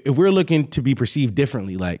looking to be perceived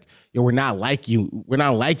differently, like we're not like you,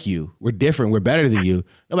 we're different, we're better than you.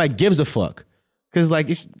 Nobody gives a fuck because like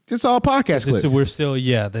it's all podcast clips. We're still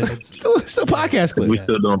it's still podcast clips. We're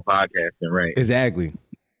still doing podcasting, right? Exactly.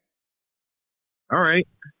 All right,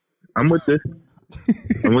 I'm with this.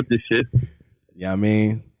 I'm with this shit. Yeah, I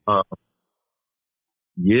mean,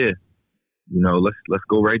 yeah, let's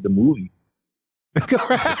go write the movie. Let's go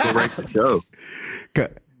write the show.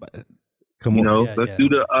 Come on, let's do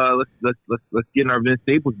the let's get in our Vince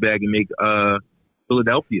Staples bag and make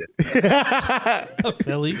Philadelphia.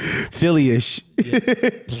 Philly-ish. Yeah.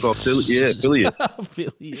 It's called Philly. Yeah,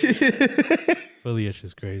 Philly-ish. Philly-ish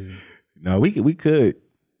is crazy. No, we could.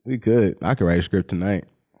 I could write a script tonight.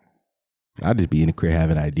 I'd just be in the crib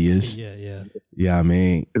having ideas. Yeah. Yeah, I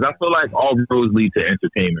mean, because I feel like all roads lead to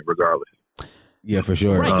entertainment, regardless. Yeah, for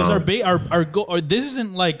sure. Right, because our goal, this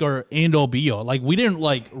isn't like our end all be all. Like we didn't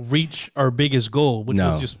like reach our biggest goal, which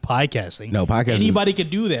was just podcasting. No, podcasting. Anybody could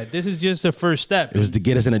do that. This is just the first step. It was to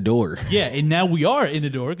get us in the door. Yeah, and now we are in the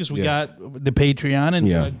door because we got the Patreon and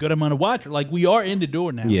a good amount of watchers. Like we are in the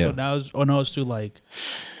door now. Yeah. So now it's on us to like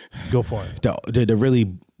go for it.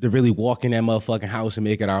 To really walk in that motherfucking house and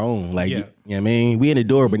make it our own. Like, you know what I mean? We in the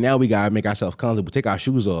door, but now we gotta make ourselves comfortable. Take our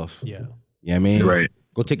shoes off. Yeah. You know what I mean? Right.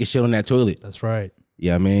 Go take a shit on that toilet. That's right.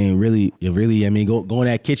 Yeah, I mean, really, I mean, go in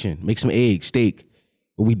that kitchen, make some eggs, steak.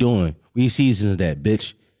 What we doing? We seasons that,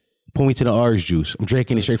 bitch. Pour me to the orange juice. I'm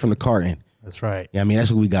drinking it straight from the carton. That's right. Yeah, I mean, that's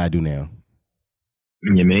what we gotta do now.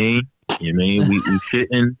 You mean? We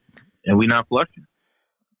shitting and we not flushing.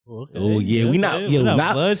 Okay. Oh yeah, we not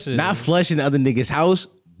flushing. Not flushing the other nigga's house.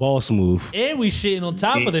 Boss move. And we shitting on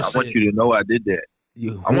top of this shit. I want you to know I did that.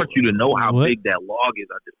 I want you to know how big that log is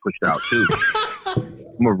I just pushed out too.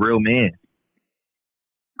 I'm a real man.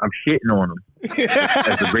 I'm shitting on him.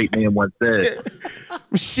 As the great man once said.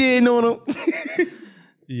 I'm shitting on him.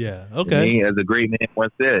 Yeah, okay. As a great man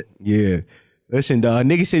once said. Yeah. Listen, dog,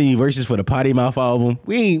 niggas sending you verses for the Potty Mouth album.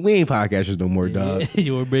 We ain't podcasters no more, dog.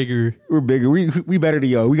 You're bigger. We're bigger. We better than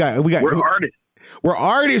y'all. We're artists. We're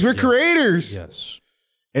artists. We're creators. Yes.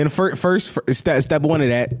 And first step one of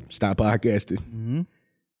that, stop podcasting. Mm-hmm.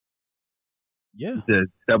 Yeah.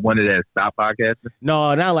 Step one of that, stop podcasting?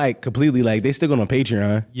 No, not like completely. Like they still going on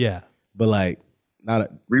Patreon. Yeah. But like not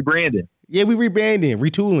rebranding. Yeah, we rebranding,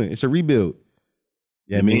 retooling. It's a rebuild.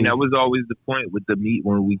 Yeah, I mean that was always the point with the meat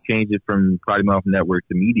when we changed it from Potty Mouth Network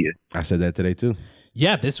to media. I said that today too.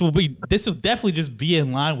 Yeah, this will definitely just be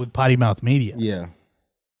in line with Potty Mouth Media. Yeah.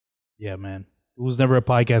 Yeah, man. It was never a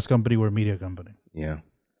podcast company or a media company. Yeah.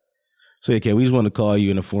 So, okay, we just want to call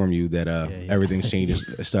you and inform you that everything's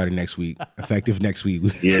changes starting next week, effective next week.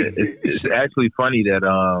 Yeah, it's actually funny that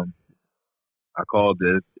I called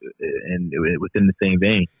this and within the same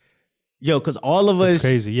vein. Yo, because all of us,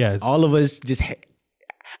 crazy, yeah. All of us just.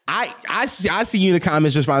 I see you in the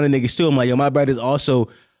comments responding to niggas too. I'm like, yo, my brother's also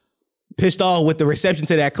pissed off with the reception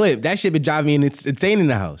to that clip. That shit been driving me insane in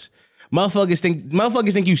the house. Motherfuckers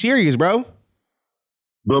think you serious, bro.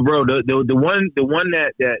 But bro, the one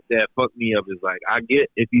that fucked me up is like, I get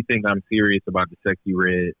if you think I'm serious about the Sexy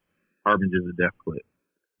Red Harbingers of Death clip.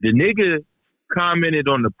 The nigga commented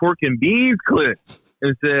on the pork and beans clip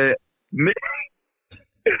and said,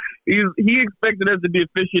 he expected us to be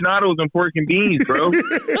aficionados on pork and beans, bro.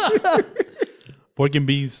 Pork and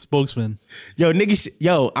beans spokesman. Yo, niggas,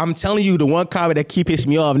 I'm telling you, the one comment that keep pissing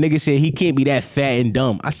me off, nigga said he can't be that fat and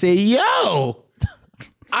dumb. I said, yo.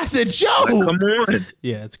 I said, Joe. Like, come on.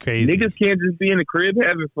 Yeah, it's crazy. Niggas can't just be in the crib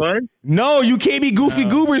having fun. No, you can't be goofy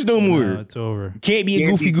goobers no more. No, it's over. Can't be a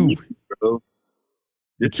goofy goober. Bro.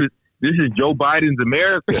 This is Joe Biden's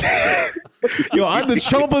America. Yo, under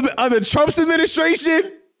Trump's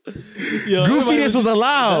administration, Yo, goofiness was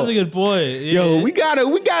allowed. That's a good point. Yeah. Yo, we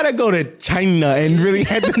gotta go to China and really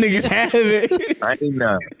have the niggas have it.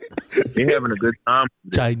 China. They having a good time.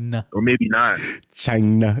 China. Or maybe not.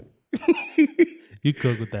 China. You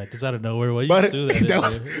cook with that just out of nowhere. Why you do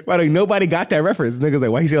that? But nobody got that reference. Niggas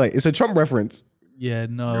like, why he say like it's a Trump reference? Yeah,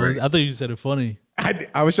 no, Right. I thought you said it funny.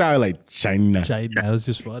 I was trying like China. China. It was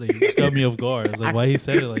just funny. It just got me off guard. I was like, why he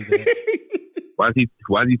said it like that? Why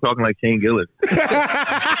is he talking like Shane Gillis?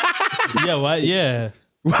 Yeah, why? Yeah.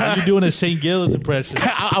 Why you doing a Shane Gillis impression?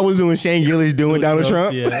 I was doing Shane Gillis doing Donald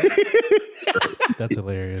Trump. Yeah. That's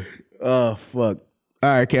hilarious. Oh fuck. All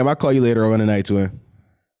right, Cam. I'll call you later on the night, twin.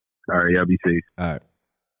 All right, y'all be safe. All right.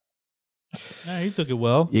 Nah, he took it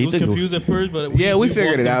well. Yeah, he was confused at first, but we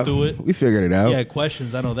figured it out. Through it. We figured it out. Yeah,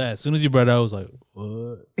 questions. I know that. As soon as you brought it out, I was like,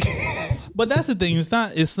 what? But that's the thing. It's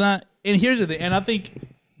not. And here's the thing. And I think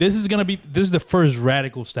this is the first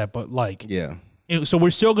radical step. But like, Yeah. so we're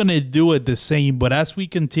still gonna do it the same. But as we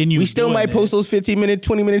continue, We still doing might post those 15-minute,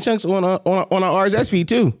 20-minute chunks on our RSS feed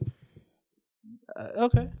too.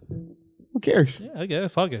 Okay. Who cares? Yeah. I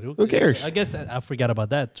guess. Fuck it. Who cares? I guess I forgot about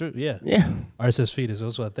that too. Yeah. Yeah. RSS feed is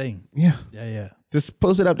also a thing. Yeah. Yeah. Just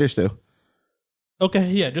post it up there still.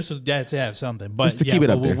 Okay, yeah, just to have something, but Just to keep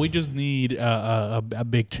it up there. We just need a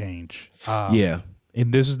big change. Yeah.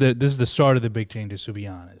 And this is the start of the big changes. To be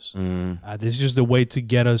honest, this is just the way to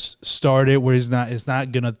get us started. Where it's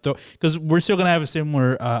not gonna throw, because we're still gonna have a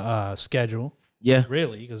similar schedule. Yeah.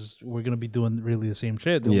 Really, because we're gonna be doing really the same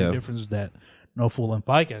shit. The only difference is that no full-length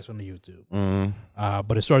podcast on the YouTube.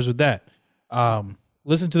 But it starts with that.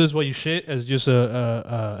 Listen to this while you shit as just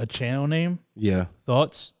a channel name. Yeah.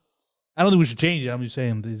 Thoughts? I don't think we should change it. I'm just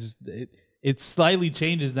saying it slightly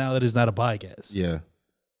changes now that it's not a podcast. Yeah.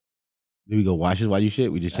 Do we go watch it while you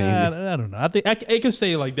shit? We just changed it? I don't know. I think it can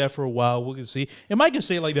stay like that for a while. We can see. It might can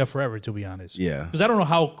stay like that forever, to be honest. Yeah. Because I don't know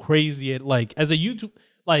how crazy it, like, as a YouTube,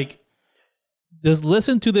 like, does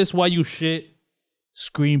listen to this while you shit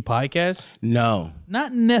scream podcast? No.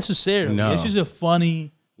 Not necessarily. No. It's just a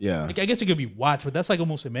funny. Yeah. Like, I guess it could be watched, but that's like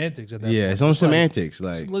almost semantics at that Yeah, point. it's on like, semantics.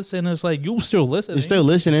 Like, just listen. It's like you still listening. you're still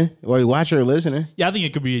listening. While you watch or listening. Yeah, I think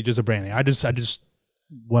it could be just a branding. I just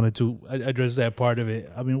wanted to address that part of it.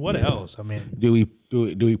 I mean, what else? I mean, Do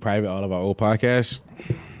we private all of our old podcasts?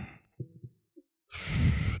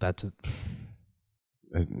 that's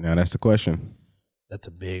Now that's the question. a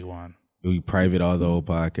big one. Do we private all the old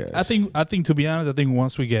podcasts? I think to be honest, I think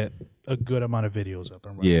once we get a good amount of videos up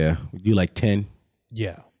and running. Yeah. We do like 10.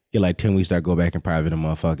 Yeah. Get like 10, we start go back and private them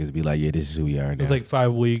motherfuckers. Be like, yeah, this is who we are now. It's like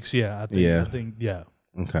 5 weeks. Yeah. I think, yeah.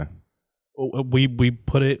 Okay. We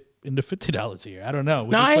put it in the $50 tier. I don't know.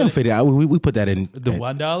 No, I don't fit it out. We put that in The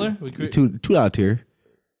 $1? $2 tier.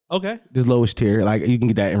 Okay. This lowest tier. Like you can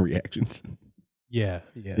get that in reactions. Yeah.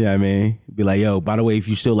 Yeah, I mean, be like, yo, by the way, if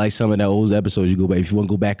you still like some of the old episodes, you go back. If you want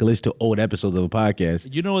to go back and listen to old episodes of a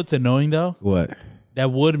podcast. You know what's annoying though? What?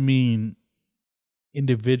 That would mean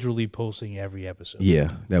individually posting every episode.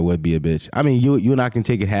 Yeah, that would be a bitch. I mean, you and I can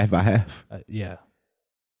take it half by half. Yeah.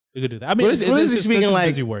 We could do that. I mean, Well, it's it's speaking just like-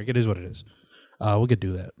 busy work. It is what it is. We could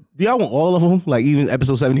do that. Do y'all want all of them? Like even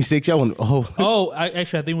episode 76? Y'all want I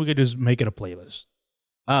think we could just make it a playlist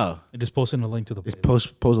Oh. and just post in a link to the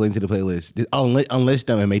playlist. Post a link to the playlist. Just unlist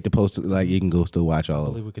them and make the post like you can go still watch all I of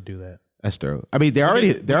them. believe we could do that. That's true. I mean, they're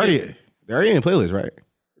already in the playlist, right?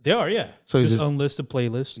 They are, yeah. So just just- unlist the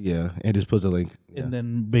playlist Yeah, and just put the link. and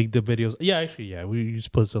then make the videos. Yeah, actually, yeah. We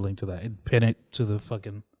just post a link to that and pin it to the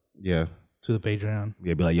Yeah. to the Patreon.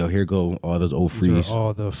 Yeah, be like, yo, here go all those old These frees. are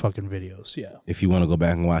all the fucking videos. Yeah. If you want to go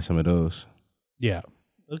back and watch some of those. Yeah.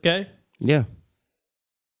 Okay. Yeah.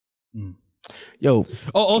 Mm. Yo,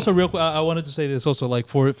 Oh, also, real quick, I wanted to say this also, like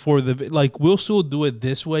for the like, we'll still do it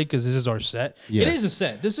this way because this is our set. Yeah. It is a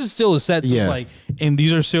set. This is still a set. So Yeah. it's like, and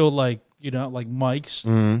these are still like like mics.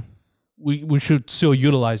 Mhm. We should still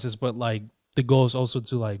utilize this, but like the goal is also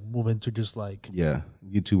to like move into just like Yeah,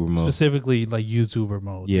 YouTuber mode. specifically like YouTuber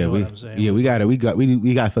mode. Yeah, you know we what I'm saying? we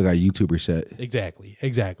gotta fill our YouTuber set.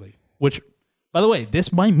 Exactly. Which, by the way,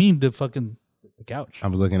 this might mean the couch.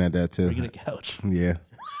 I'm looking at that too. Bringing a couch Yeah,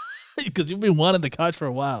 because you've been wanting the couch for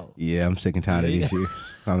a while. yeah. I'm sick and tired of this shit.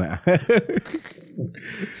 I'm out.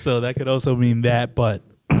 So that could also mean that, but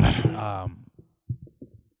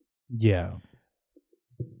yeah.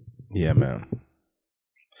 Yeah, man.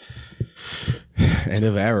 End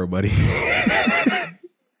of era, buddy.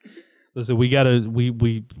 Listen, we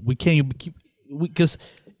can't keep because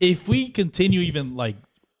if we continue even like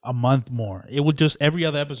a month more, it would just every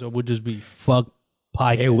other episode would just be fuck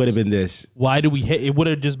podcast. It would have been this. Why do we hit? It would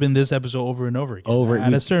have just been this episode over and over again.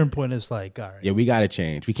 At a certain point, it's like, all right. Yeah, we gotta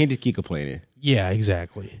change. We can't just keep complaining. Yeah,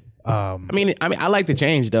 exactly. I mean, I like the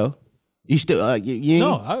change though. You still,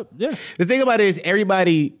 yeah. The thing about it is,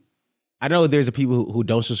 everybody. I know there's a people who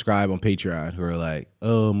don't subscribe on Patreon who are like,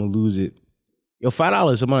 "Oh, I'm gonna lose it." You'll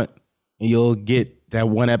 $5 a month, and you'll get that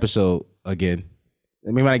one episode again.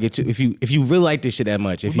 I mean, might get two if you really like this shit that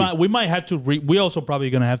much. We might have to. We also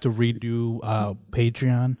probably gonna have to redo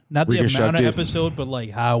Patreon, not the amount of episode, but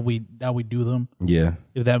like how we do them. Yeah,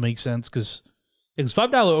 if that makes sense, because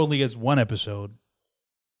 $5 only gets one episode.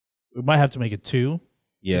 We might have to make it 2.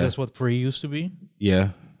 Yeah, that's what free used to be. Yeah,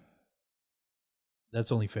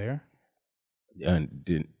 that's only fair. And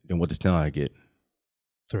then what does now I get?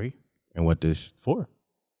 3. And what does 4?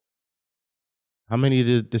 How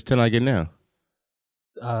many does 10 I get now?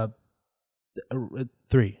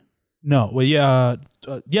 3. No, well, yeah,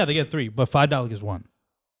 they get 3, but $5 gets 1.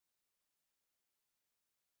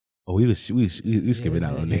 Oh, we skipping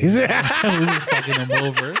out on these. We were fucking them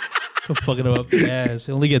over. We're fucking them up the ass.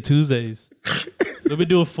 They only get Tuesdays. We've been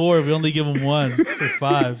doing 4. We only give them 1 for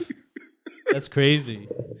 5. That's crazy.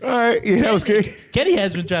 All right, yeah, that was good. Kenny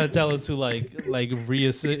has been trying to tell us to like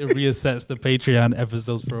reassess the Patreon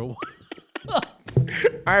episodes for a while.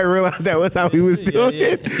 I realized that was how he was doing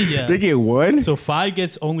it. Yeah. They get 1. So 5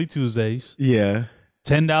 gets only Tuesdays. Yeah.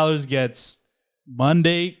 $10 gets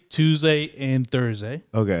Monday, Tuesday, and Thursday.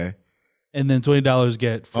 Okay. And then $20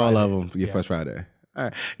 get Friday. All of them. Yeah, first Friday. All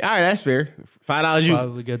right, that's fair. $5 you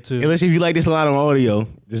probably get 2. Unless if you like this a lot on audio,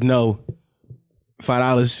 just know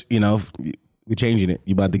 $5. You know, we're changing it.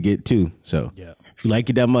 You about to get 2. So yeah, if you like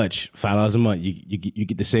it that much, $5 a month, you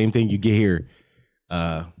get the same thing you get here.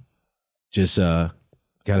 Just gotta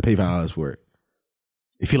pay $5 for it.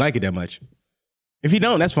 If you like it that much. If you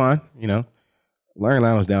don't, that's fine. You know, Learn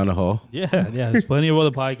Lounge down the hall. Yeah. There's plenty of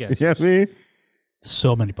other podcasts. You know what I mean?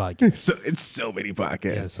 So many podcasts. It's so many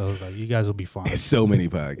podcasts. Yeah, so it's like you guys will be fine. It's so many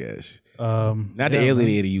podcasts. Not to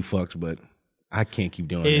alienate you fucks, but I can't keep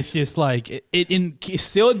doing it. It's just like it's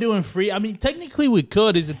still doing free. I mean, technically we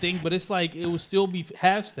could is a thing, but it's like it would still be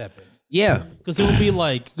half stepping. Yeah, because it would be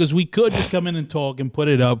like because we could just come in and talk and put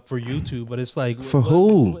it up for YouTube, but it's like for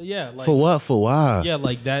who? Yeah, like, for what? For why? Yeah,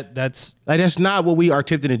 like that. That's not what we are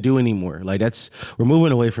attempting to do anymore. Like we're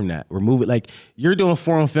moving away from that. We're moving like you're doing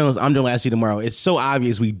foreign films. I'm doing Last Year Tomorrow. It's so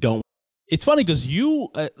obvious we don't. It's funny because you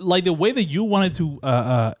like the way that you wanted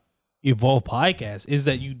to evolve podcast is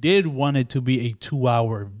that you did want it to be a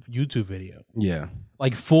 2-hour YouTube video. Yeah.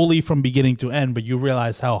 Like fully from beginning to end, but you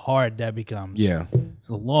realize how hard that becomes. Yeah. It's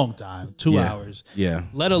a long time, 2 hours. Yeah.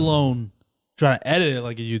 Let alone trying to edit it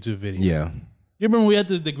like a YouTube video. Yeah. You remember we had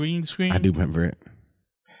the green screen? I do remember it.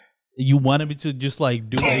 You wanted me to just like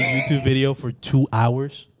do a YouTube video for 2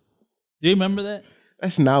 hours? Do you remember that?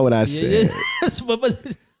 That's not what I said.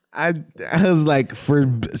 But I was like,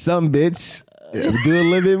 for some bits, do a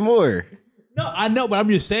little bit more. No, I know, but I'm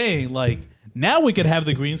just saying, like, now we could have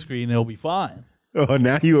the green screen and it'll be fine. Oh,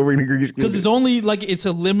 now you over the green screen. Because it's only like it's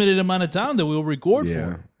a limited amount of time that we'll record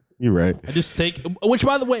for. You're right. I just take, which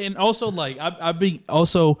by the way, and also like I've been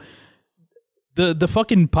also the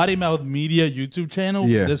fucking Potty Mouth Media YouTube channel.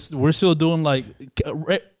 Yeah, we're still doing like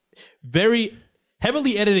very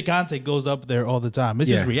heavily edited content goes up there all the time. It's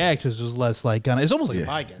just reactions, just less like kind of. It's almost like a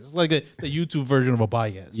podcast. It's like the YouTube version of a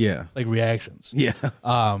podcast. Yeah, like reactions. Yeah.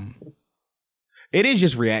 It is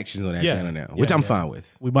just reactions on that channel now, which I'm fine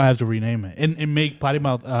with. We might have to rename it and make Potty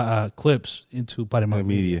Mouth clips into Potty Mouth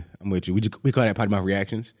Media. I'm with you. We call that Potty Mouth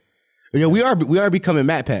Reactions. Yeah, we are becoming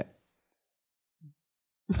Matt Pat.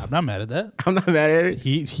 I'm not mad at that. I'm not mad at it.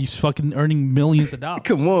 He's fucking earning millions of dollars.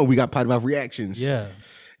 Come on, we got Potty Mouth Reactions. Yeah.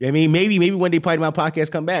 I mean, maybe one day Potty Mouth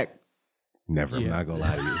Podcast come back. Never. I'm not gonna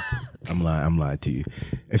lie to you. I'm lying to you.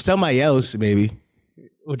 If somebody else, maybe.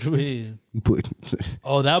 Which we that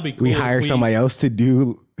would be cool. We hire somebody else to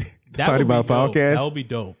do Potty Mouth Podcast. That would be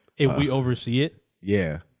dope if we oversee it.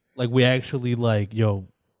 Yeah. Like we actually like, yo,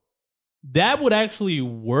 that would actually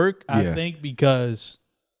work, I think, because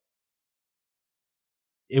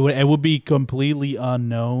it would be completely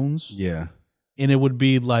unknowns. Yeah. And it would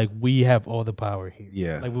be like we have all the power here.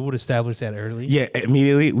 Yeah. Like we would establish that early. Yeah,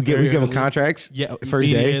 immediately we give them early. contracts. Yeah, first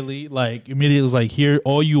day. immediately. Like immediately, it's like here,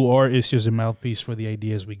 all you are is just a mouthpiece for the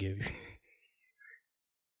ideas we give you.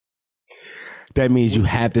 That means you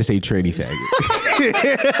have to say tranny faggot.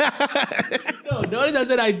 No, nobody does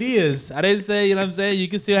that ideas. I didn't say, you know what I'm saying? You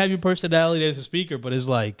can still have your personality as a speaker, but it's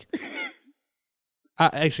like,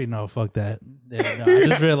 actually, no, fuck that. Yeah, no, I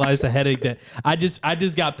just realized the headache that I just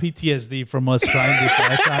got PTSD from us trying this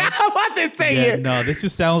last time. I'm about to say it. No, this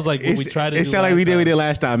just sounds like what we tried to do. It sounds like we did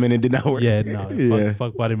last time and it did not work. Yeah, no,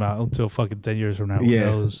 fuck Body Mouth until fucking 10 years from now. Who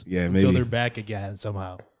knows? Yeah, maybe. Until they're back again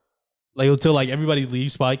somehow. Like until like everybody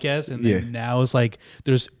leaves podcasts and then now it's like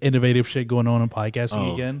there's innovative shit going on in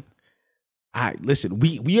podcasting again. Listen,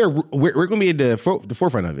 we're gonna be at the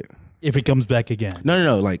forefront of it. If it comes back again.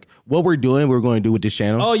 No. Like what we're going to do with this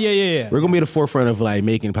channel. Oh yeah. We're gonna be at the forefront of like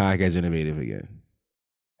making podcasts innovative again.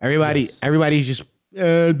 Everybody's just.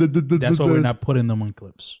 That's why we're not putting them on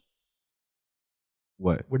clips.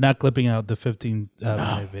 What? We're not clipping out the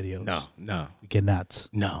 15-minute videos. No. We cannot.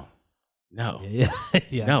 No.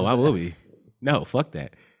 Yeah. No, I will be. No, fuck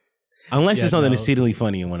that. Unless it's something exceedingly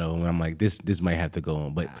funny in one of them. I'm like, this might have to go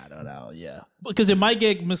on. But I don't know. Yeah, because it might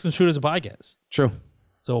get misconstrued as a podcast. True.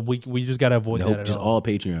 So we just gotta avoid that at just all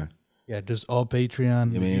Patreon. Yeah, just all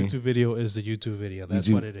Patreon. You The mean? YouTube video is the YouTube video. That's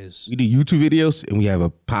what it is. We do YouTube videos and we have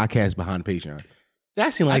a podcast behind Patreon.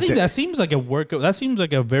 That seems like that seems like a work. That seems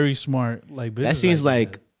like a very smart like business. That seems idea.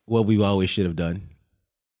 like what we always should have done.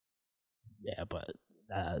 Yeah, but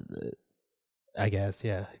I guess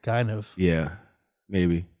kind of. Yeah,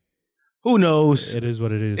 maybe. Who knows? It is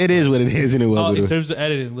what it is. It is what it is, and it was. Oh, what it in was. terms of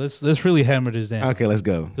editing, let's really hammer this down. Okay, let's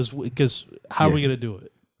go. Because how are we gonna do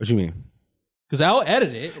it? What you mean? Because I'll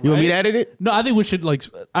edit it. You want me to edit it? No, I think we should like.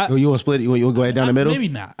 You want to split it? You want to go ahead down the middle? Maybe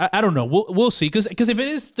not. I don't know. We'll see. Because if it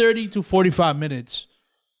is 30 to 45 minutes,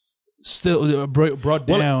 still brought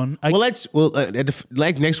down. Like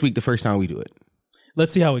next week, the first time we do it.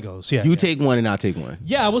 Let's see how it goes. Yeah, you take one and I'll take one.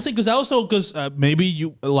 Yeah, I will say because maybe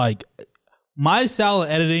you like my style of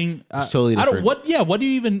editing. It's totally different. What do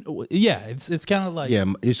you even? Yeah, it's kind of like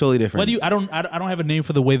it's totally different. What do you? I don't have a name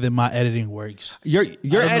for the way that my editing works. Your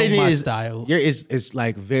editing is style. It's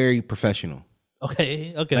like very professional.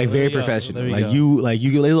 Okay. Like very professional. Like you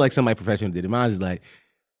like somebody professional did it. Mine's like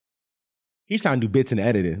he's trying to do bits in the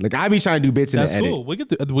editing. Like I be trying to do bits in the edit. That's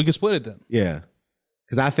cool. We could split it then. Yeah.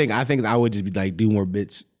 Because I think I would just be like do more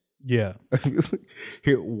bits. Yeah.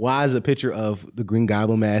 Here, why is a picture of the Green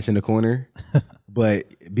Goblin mask in the corner?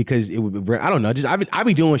 But because it would be, I don't know. Just I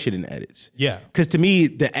be doing shit in the edits. Yeah. Because to me,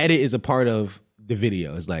 the edit is a part of the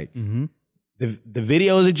video. It's like the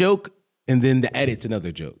video is a joke, and then the edit's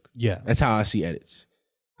another joke. Yeah. That's how I see edits.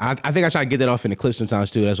 I think I try to get that off in the clip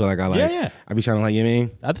sometimes too. That's what I like. Yeah. I be trying to like, you know what I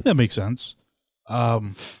mean? I think that makes sense.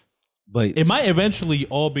 But it might eventually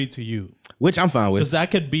all be to you. Which I'm fine with. Because that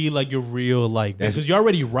could be like your real, like, because you're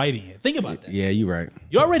already writing it. Think about that. Yeah, you're right.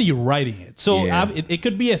 You're already writing it. So it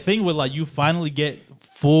could be a thing where like you finally get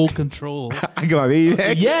full control. I get my baby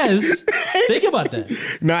back. Yes. Think about that.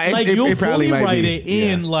 Like you'll fully write it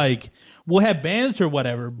in like, we'll have bands or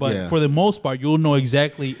whatever, but for the most part, you'll know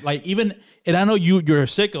exactly, like even, and I know you're a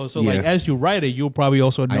sicko, so like as you write it, you'll probably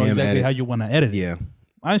also know exactly how you want to edit it. Yeah.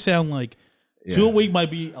 I sound like 2 a week might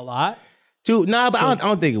be a lot. But I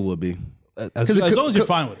don't think it would be. As long as you're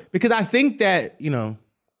fine with it. Because I think that,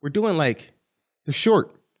 we're doing like the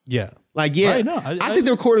short. Yeah. Like, I think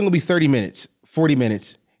the recording will be 30 minutes, 40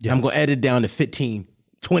 minutes. Yeah. I'm going to edit it down to 15,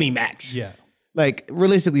 20 max. Yeah. Like,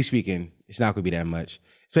 realistically speaking, it's not going to be that much.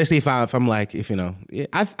 Especially if I think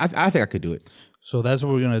I could do it. So that's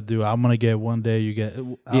what we're gonna do. I'm gonna get one day.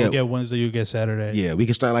 I'll get Wednesday. You get Saturday. Yeah, we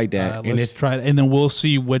can start like that. Let's try it, and then we'll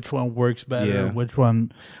see which one works better. Yeah. Which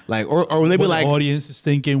one, like, or maybe like the audience is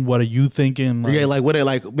thinking. What are you thinking?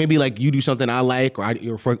 Like, maybe like you do something I like, or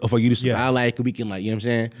you do something I like, and we can like, you know what I'm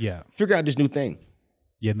saying? Yeah. Figure out this new thing.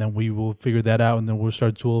 Yeah, and then we will figure that out, and then we'll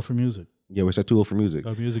start Tool for Music. Yeah, we'll start Tool for Music.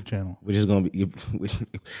 Our music channel, which is gonna be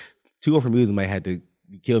Tool for Music might have to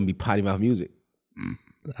kill and be Potty Mouth Music.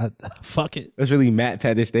 Fuck it. Let's really Matt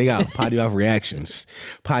pat this thing out. Potty Mouth Reactions.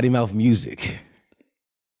 Potty Mouth Music.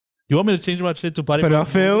 You want me to change my shit to Potty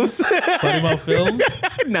Mouth Films? Potty Mouth Films?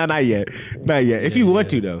 No, not yet. Not yet. If you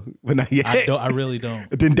want to, though. But not yet. I really don't.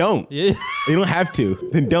 Then don't. Yeah. You don't have to.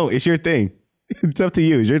 Then don't. It's your thing. It's up to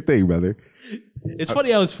you. It's your thing, brother. It's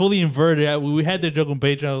funny. I was fully inverted. We had the joke on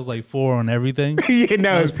Patreon. I was like 4 on everything. Yeah, no,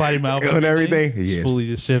 I was potty mouth on everything. It's Yeah. fully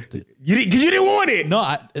just shifted. Because you didn't want it. No,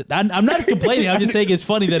 I'm not complaining. I'm just saying it's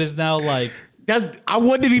funny that it's now like. I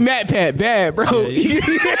wanted to be Matt Pat bad, bro.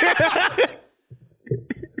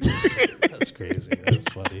 That's crazy. That's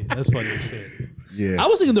funny. That's funny as shit. Yeah. I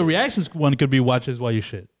was thinking the reactions one could be watches while you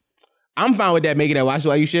shit. I'm fine with that, making that watch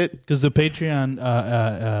while you shit. Because the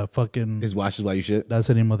Patreon fucking Is watches while you shit. that's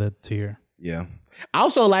the name of the tier. Yeah. I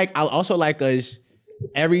also like us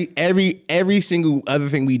every single other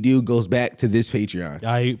thing we do goes back to this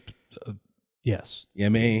Patreon. Yes. You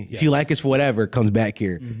know what I mean? Yes. If you like us for whatever, it comes back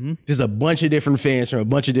here. Just a bunch of different fans from a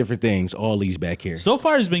bunch of different things, all these back here. So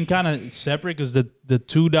far it's been kind of separate because the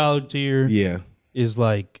 $2 tier Yeah. is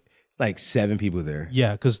like, 7 people there.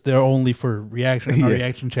 yeah, because they're only for reaction. And our Yeah.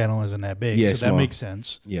 reaction channel isn't that big. Yeah, so that small. makes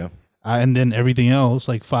sense. Yeah. And then everything else,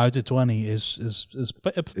 like 5 to 20, is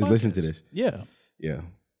Listen to this. Yeah. Yeah.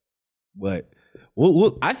 But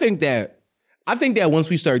I think that once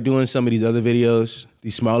we start doing some of these other videos,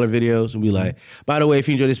 these smaller videos, and be like, by the way, if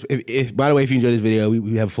you enjoy this, if you enjoy this video,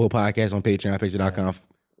 we have a full podcast on Patreon, patreon.com.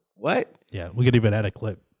 What? Yeah, we could even add a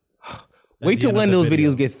clip. Wait till end when of the those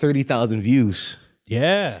video. videos get 30,000 views,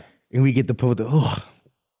 Yeah. and we get to put the. Oh, That's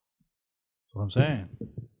what I'm saying.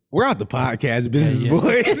 we're out the podcast business, yeah.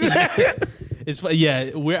 boys. It's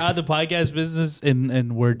yeah, we're out of the podcast business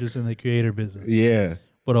and we're just in the creator business. Yeah,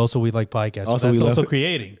 But also we like podcasts. Also, That's we also love-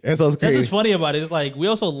 creating. that's also That's crazy. what's funny about it. It's like we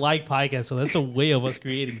also like podcasts, so that's a way of us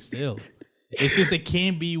creating still. It's just it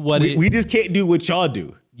can't be what We just can't do what y'all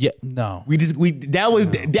do. yeah, no. That's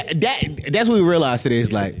what we realized today.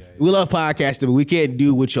 Is like we love podcasting, but we can't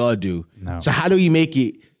do what y'all do. No. So how do you make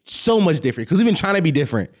it so much different? Because we've been trying to be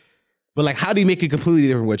different, but like, how do you make it completely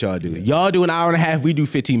different? What y'all do? Y'all do an hour and a half. We do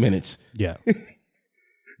 15 minutes. Yeah.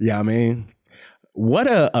 Yeah, I mean, what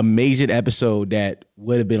a amazing episode that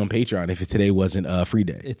would have been on Patreon if today wasn't a free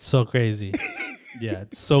day. It's so crazy. Yeah,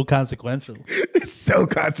 it's so consequential. It's so It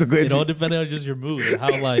consequential. all depending on just your mood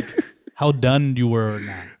and how done you were or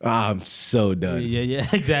not. I'm so done. Yeah,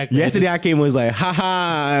 exactly. Yesterday I came and was like,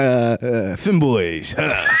 haha, femboys.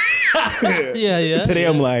 Yeah. Today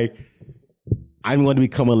I'm like, I'm going to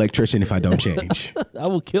become an electrician if I don't change. I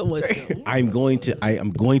will kill myself. I am going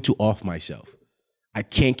to off myself. I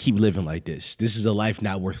can't keep living like this. This is a life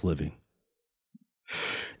not worth living.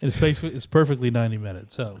 And it's perfectly 90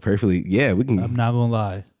 minutes. So Perfectly. Yeah, we can I'm not gonna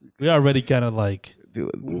lie. We already kind of like. do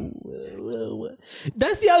it.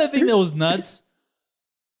 That's the other thing that was nuts.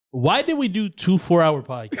 Why did we do 2 4-hour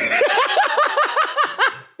podcasts?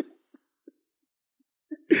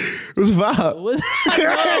 It was a vibe.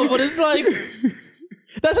 I know, but it's like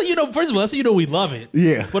that's how you know. First of all, that's how you know we love it.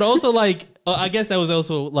 Yeah. But also, like, I guess that was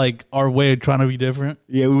also like our way of trying to be different.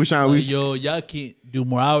 Yeah, we were trying. Like, yo, y'all can't do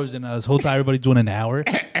more hours than us. Whole time everybody's doing an hour.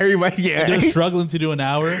 Everybody, yeah. They're struggling to do an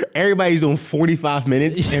hour. Everybody's doing 45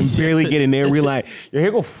 minutes and barely getting there. We're like, yo,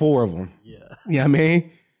 here go 4 of them. Yeah. You know what I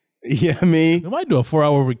mean? Yeah, I mean. We might do a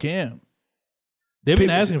 4-hour with Cam. They've been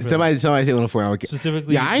asking for somebody said on a 4-hour.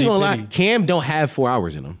 specifically. Yeah, I ain't gonna lie. Big Pity. Cam don't have 4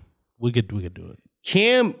 hours in him. We could do it.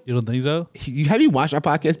 Cam, You don't think so? have you watched our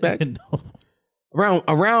podcast back? No.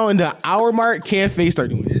 Around the hour mark, Cam face start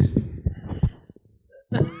doing this.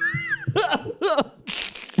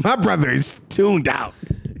 My brother is tuned out.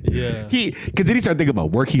 Yeah. Because then he started thinking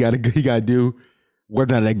about work he gotta do,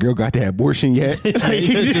 whether or not that girl got that abortion yet.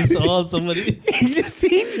 You just saw somebody.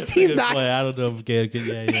 He's not. Boy, I don't know if Cam can.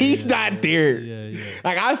 Yeah, He's not there. Yeah.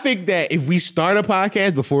 Like, I think that if we start a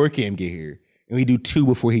podcast before Cam get here, and we do 2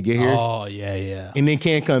 before he get here, Oh yeah. and then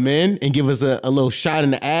Cam come in and give us a little shot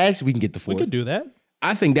in the ass, we can get the 4. We could do that.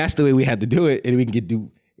 I think that's the way we have to do it, and we can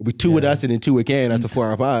do 2 with us and then 2 with Cam. That's a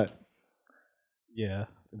 4-hour pod. Yeah,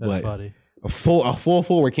 that's But- funny. A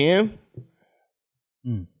full with Cam.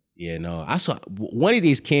 Mm. Yeah, no. I saw one of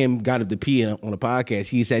these. Cam got up to pee on the podcast.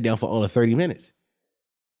 He sat down for all of 30 minutes.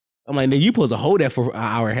 I'm like, no, you supposed to hold that for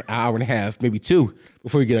an hour and a half, maybe 2,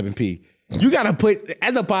 before you get up and pee. You gotta put,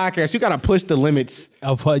 as a podcast, you gotta push the limits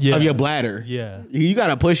of your bladder. Yeah. You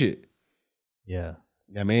gotta push it. Yeah.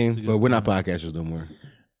 You know what I mean? good But we're not podcasters no more.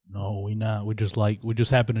 No, we not. We just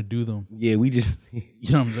happen to do them. Yeah, we just. You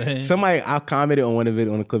know what I'm saying? Somebody, I commented on one of it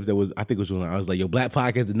on the clips that was, I think it was one. I was like, yo, Black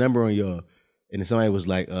Podcast, the number on your, and then somebody was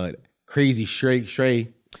like, crazy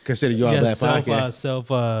Shrey, consider y'all Black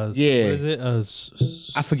Podcast. Yeah. Yeah. What is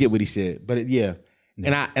it? I forget what he said, but yeah.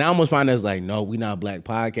 And I almost find us like, no, we not Black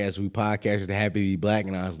Podcasts. We podcasters that happy to be black.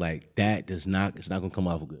 And I was like, it's not gonna come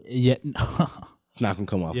off good. Yeah. It's not gonna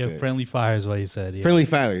come off Yeah. good. Friendly fire is what he said. Yeah. Friendly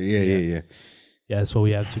fire. Yeah. Yeah, that's why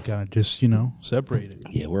we have to kind of just separate it.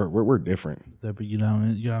 Yeah, we're different. Separate, you know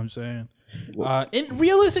what I'm saying. And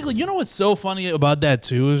realistically, you know what's so funny about that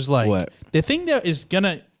too is like What? the thing that is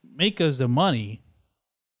gonna make us the money.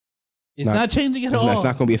 It's not changing at all. It's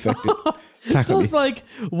not going to be effective. It's not So going it's to be. like,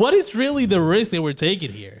 what is really the risk that we're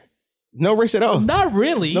taking here? No risk at all. Not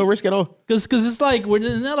really. No risk at all. Because it's like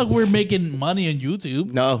it's not like we're making money on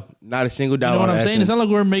YouTube. No, not a single You dollar. know what on I'm saying? It's AdSense. not like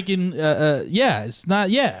we're making. It's not.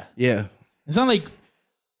 Yeah, Yeah. it's not like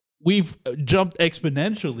we've jumped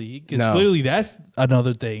exponentially. Because No. clearly that's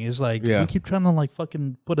another thing. It's like Yeah. we keep trying to like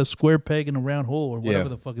fucking put a square peg in a round hole or whatever Yeah.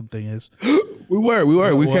 the fucking thing is. We were. We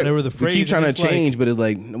Whatever the we phrase keep trying to is, like- change, but it's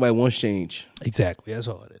like nobody wants change. Exactly. That's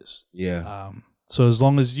all it is. Yeah. So as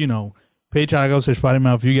long as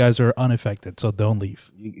Patreon.com/PottyMouth, you guys are unaffected, so don't leave.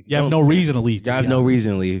 You have no reason to leave. You have no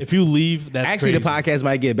reason to leave. If you leave, that's Actually, the crazy. podcast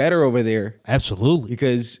might get better over there Absolutely.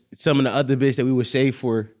 because some of the other bits that we would save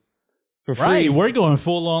for free. Right, we're going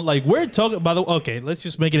full on. Like we're talking. By the way, okay, let's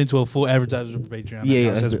just make it into a full advertisement for Patreon.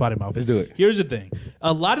 Yeah, Says let's do- Potty Mouth. let's do it. Here's the thing: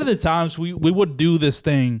 a lot of the times we would do this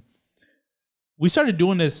thing. We started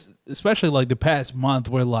doing this, especially like the past month,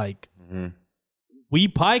 where like we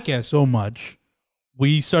podcast so much.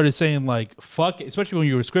 We started saying like "fuck," it, especially when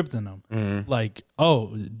you were scripting them. Like,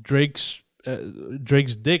 oh, Drake's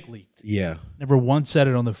dick leaked. Yeah. Never once said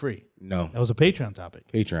it on the free. No. That was a Patreon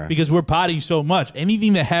topic. Patreon. Because we're potting so much.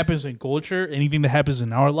 Anything that happens in culture, anything that happens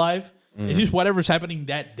in our life, it's just whatever's happening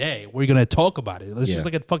that day. We're gonna talk about it. It's Yeah. just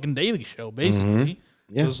like a fucking daily show, basically.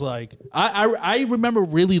 Yeah. It was like I remember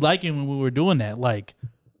really liking when we were doing that, like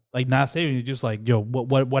not saving it, just like, yo,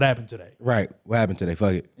 what happened today? Right. What happened today?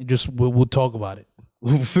 Fuck it. And just we'll talk about it.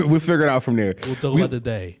 We'll figure it out from there. We'll talk about the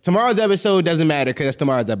day. Tomorrow's episode doesn't matter because that's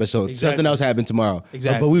tomorrow's episode. Exactly. Something else happened tomorrow.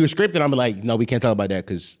 Exactly. But we were scripted. I'm like, no, we can't talk about that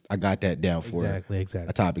because I got that down for Exactly.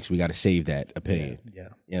 a topic. So we got to save that opinion. Yeah. You know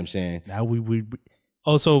what I'm saying? Now we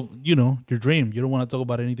also, your dream. You don't want to talk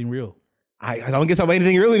about anything real. I don't get to talk about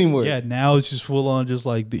anything real anymore. Yeah, now it's just full on, just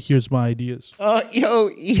like here's my ideas.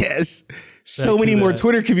 Yes. So many to more that.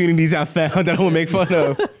 Twitter communities I found that I want to make fun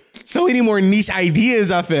of. So many more niche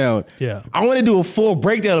ideas I found. Yeah. I want to do a full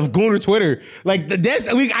breakdown of going to Twitter. Like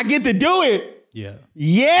I get to do it. Yeah.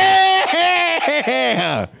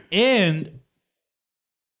 Yeah. And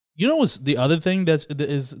you know what's the other thing that's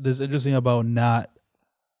interesting about not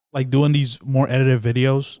like doing these more edited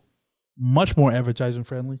videos? Much more advertising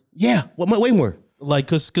friendly. Yeah. Way more. Like,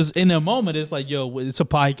 cause in a moment it's like, yo, it's a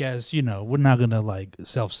podcast. We're not gonna like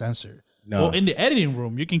self censor. No. Well, in the editing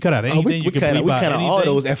room, you can cut out anything. we you can kind bleep out of all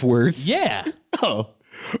anything. those F words. Yeah. Oh.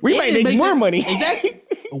 We might It make makes more it- money. Exactly.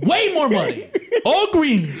 Way more money. All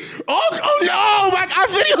greens. Oh no! Our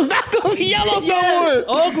video's not gonna be yellow Yes. no more.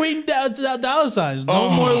 All green dollar signs. No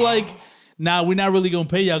more like, nah, we're not really gonna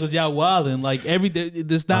pay y'all because y'all wilding. Like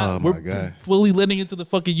there's not. Oh, my we're God. fully letting into the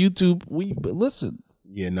fucking YouTube. But listen,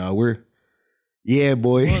 Yeah, no, yeah, come on,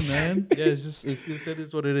 boys. man. Yeah, it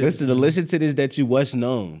is what it is. Listen to this that you was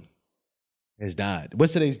known has died.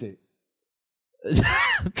 What's today's date?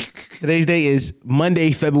 Today's date is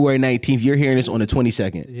Monday, February 19th. You're hearing this on the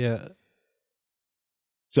 22nd. Yeah.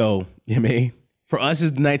 So, you know what I mean? For us,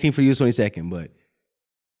 it's the 19th, for you, it's 22nd. But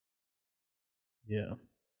Yeah.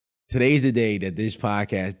 today's the day that this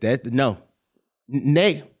podcast,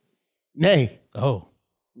 Oh.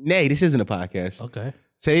 Nay, this isn't a podcast. Okay.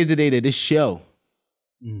 Today's the day that this show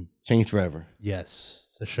Mm. changed forever. Yes,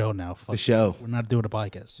 it's a show now. Fuck. The show. We're not doing a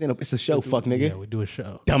podcast. You know, it's a show, fuck nigga. Yeah, we do a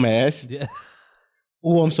show. Dumbass. Yeah.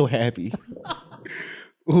 Ooh, I'm so happy.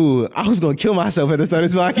 Ooh, I was gonna kill myself at the start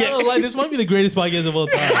of this podcast. No, like this might be the greatest podcast of all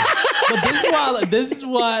time. But this is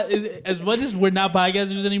why, as much as we're not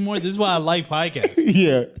podcasters anymore, this is why I like podcasts.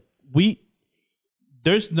 Yeah.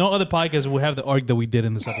 There's no other podcast that will have the arc that we did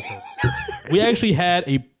in this episode. We actually had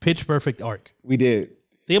a pitch perfect arc. We did.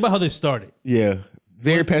 Think about how this started. Yeah.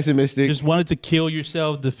 Very pessimistic. Just wanted to kill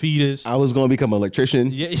yourself, the fetus. I was gonna become an electrician.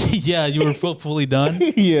 Yeah, yeah, you were fully done.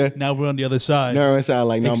 Yeah. Now we're on the other side. No, it sounded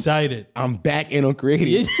like no, Excited. I'm back and I'm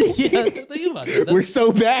creative. Yeah, think about it. We're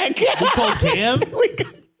so back. We called Cam.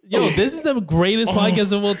 Yo, this is the greatest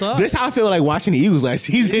podcast of all time. This is how I feel like watching the Eagles last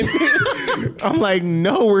season. I'm like,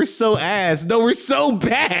 no, we're so ass. No, we're so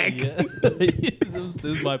back. Yeah. This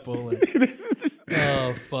is bipolar.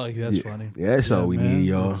 Oh, fuck. That's funny. Yeah, that's all we man, need,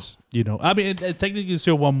 y'all. that's- I mean, technically,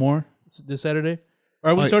 still one more this Saturday.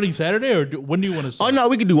 Are we starting Saturday, or when do you want to Oh start? no,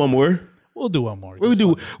 we could do one more. We'll do one more. We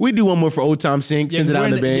do one more for old time sync. Send it out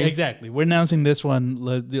in the bank. Exactly. We're announcing this one.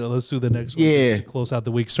 Let's do the next one. Yeah. Just to close out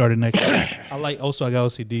the week, starting next week. I got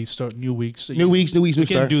OCD, start new weeks. So New weeks, new We can't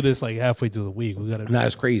start. do this like halfway through the week. We got to Nah,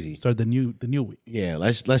 it's crazy. start the new week. Yeah,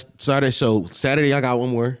 let's start it. So Saturday I got one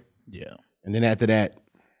more, Yeah. and then after that,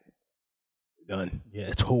 Done. Yeah,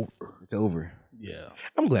 it's over. It's over. Yeah.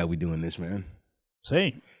 I'm glad we're doing this, man.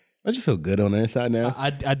 Same. Don't you feel good on the inside now? I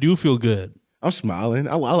do feel good. I'm smiling.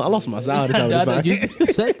 I lost my smile this time. No, you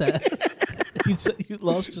said that. You said you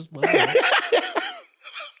lost your smile.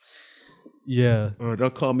 Yeah.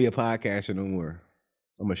 Don't call me a podcaster no more.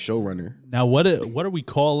 I'm a showrunner. Now, what are we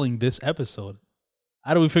calling this episode?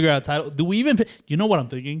 How do we figure out a title? Do we even? You know what I'm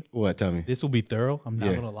thinking? What? Tell me. This will be thorough. I'm not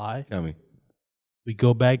Yeah. gonna lie. Tell me. We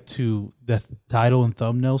go back to the title and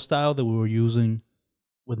thumbnail style that we were using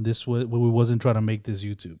when we wasn't trying to make this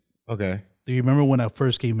YouTube. Okay. Do you remember when I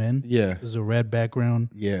first came in? Yeah. There's a red background.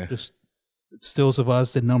 Yeah. Just stills of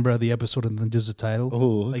us, the number of the episode, and then just the title.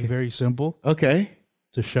 Oh, okay. Like very simple Okay.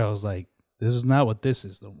 to show. I was like, this is not what this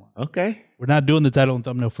is no more. Okay. We're not doing the title and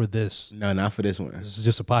thumbnail for this. No, not for this one. This is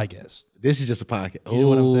just a podcast. This is just a podcast. You know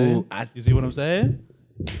what I'm saying? I You see what I'm saying?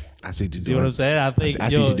 see what you're See doing. what I'm saying? I think I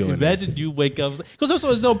see what you're doing imagine you wake up because also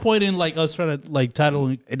there's no point in like us trying to like title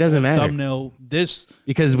and It doesn't matter thumbnail this.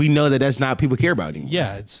 because we know that that's not people care about anymore.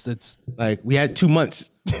 Yeah, it's Like we had 2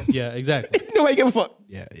 months. yeah, exactly. Nobody give a fuck.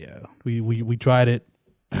 Yeah. We tried it.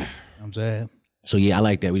 You know what I'm saying? So yeah, I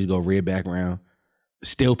like that. We just go red background,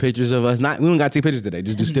 still pictures of us. We don't got to take pictures today.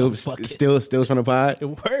 Just do No, fuck it. stills from the pod. It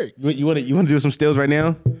worked. You want to do some stills right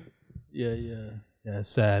now? Yeah.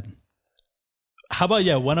 Sad. How about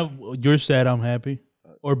one of you're sad, I'm happy,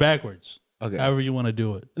 or backwards? Okay. However you want to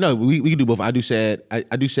do it. No, we can do both. I do sad. I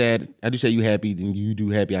do sad. I do sad. You happy? Then you do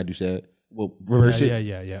happy. I do sad. Well, reverse it.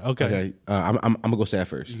 Yeah. Okay. Okay. I'm gonna go sad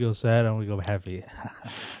first. You go sad, I'm gonna go happy.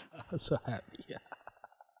 I'm so happy. Yeah.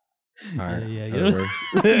 All right.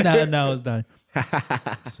 Yeah. No, it's done.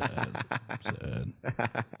 Sad.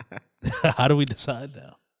 How do we decide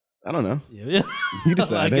now? I don't know. Yeah. You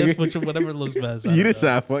decide. I guess nigga. whatever looks best. You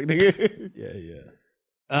decide, fuck nigga. Yeah.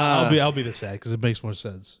 I'll be the sad because it makes more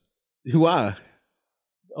sense. Why?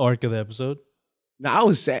 Arc of the episode. No, I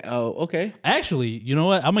was sad. Oh, okay. Actually, you know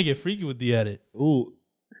what? I'm gonna get freaky with the edit. Ooh.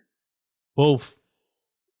 Both.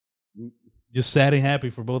 Just sad and happy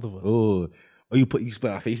for both of us. Ooh. Oh, you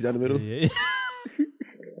split our face down the middle? Yeah.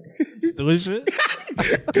 He's doing shit.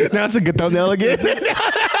 Now it's a good thumbnail again.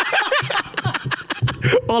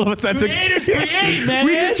 All of a sudden, Creators create, man.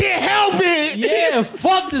 we just can't help it. Yeah,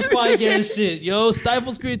 fuck this podcast shit, yo.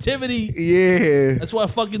 Stifles creativity. Yeah. That's why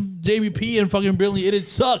fucking JBP and fucking Brilliant Idiot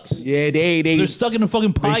sucks. Yeah, They're stuck in the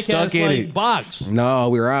fucking stuck in podcast like it. box. No,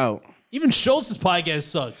 we're out. Even Schultz's podcast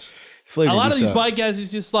sucks. Flavor A lot of do these suck. podcasts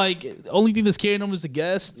is just like the only thing that's carrying them is the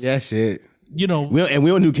guests. Yeah, shit. You know, We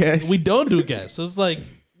don't do guests. we don't do guests. So it's like,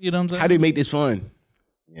 you know what I'm saying? How do you make this fun?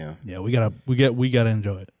 Yeah. Yeah, we gotta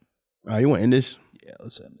enjoy it. You want to end this? Yeah,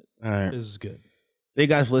 let's end it. All right. This is good. Hey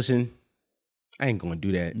guys, listen. I ain't gonna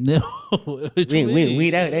do that. No, That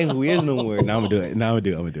ain't who we is no more. Now I'm gonna do it. No,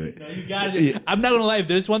 you got it. I'm not gonna lie. If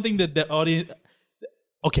there's one thing that the audience.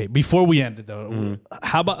 Okay, before we end it though,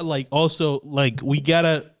 how about like also like we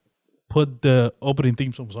gotta put the opening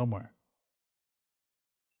theme song somewhere.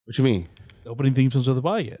 What you mean? The opening theme songs of the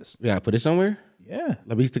podcast. Yeah, put it somewhere. Yeah,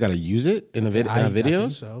 Like we still gotta use it in our I think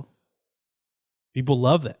videos. so. People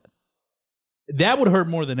love that. That would hurt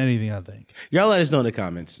more than anything. I think. Y'all let us know in the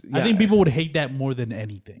comments. I Yeah. think people would hate that more than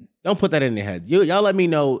anything. Don't put that in their head. Y'all let me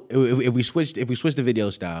know if we switch the video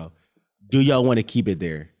style. Do y'all want to keep it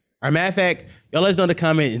there? Or matter of fact, y'all let us know in the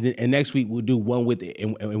comment, and next week we'll do one with it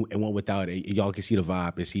and one without it. And y'all can see the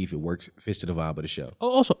vibe and see if it works, fits to the vibe of the show. Oh,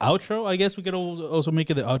 also outro. I guess we could also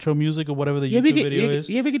make it the outro music or whatever the YouTube video is.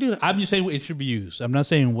 Yeah, we can do that. I'm just saying it should be used. I'm not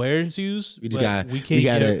saying where it's used. We just but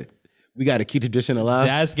got we gotta keep tradition alive.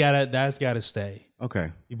 That's gotta stay.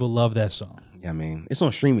 Okay. People love that song. Yeah, man. It's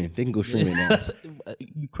on streaming. They can go streaming now. That's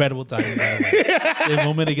incredible timing. The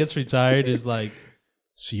moment it gets retired is like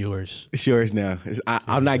it's yours. It's yours now.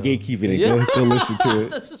 I'm not gatekeeping it. Yeah. Go listen to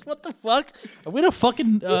it. That's just what the fuck. Are we in a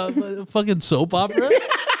fucking soap opera?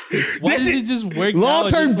 Why does it just work?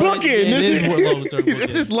 Long-term booking. This is long-term booking.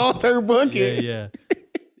 This is long-term booking. Yeah.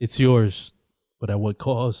 It's yours, but at what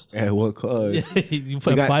cost? At what cost? You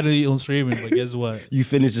finally on streaming, but guess what? You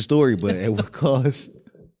finished the story, but at what cost?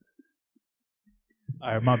 All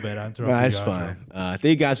right, my bad. I interrupted. Well, that's you. fine. Thank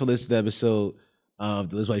you guys for listening to the episode of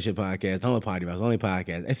the This White Shit Podcast. The only party mouse, the only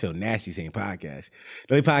podcast. I feel nasty saying podcast.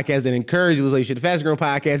 The only podcast that encourages you to listen to the Fast Girl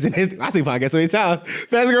Podcast. And I say podcast so many times.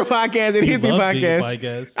 Fast Girl Podcast and History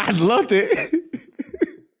Podcast. I loved it.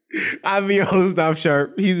 I'm your host, I'm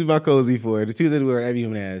Sharp. He's my cozy for the Tuesday word every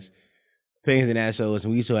human ass. Opinions and assholes,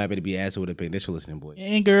 and we so happy to be asshole with a opinion. Thanks for listening, boy.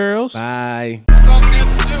 And girls. Bye.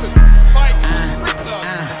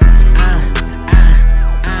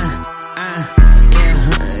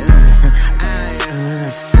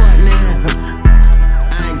 Fuck nigga,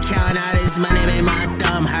 I ain't counting all this money, make my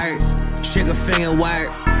thumb hurt. Sugar finger work,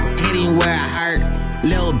 hitting where I hurt.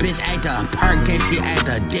 Little bitch act a perk, then she act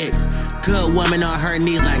a dick. Good woman on her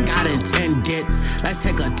knees like God intended. Let's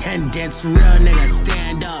take attendance, real nigga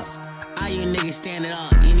stand up. All you niggas standing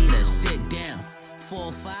up, you need to sit down.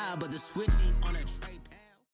 4-5, but the switchy on a track.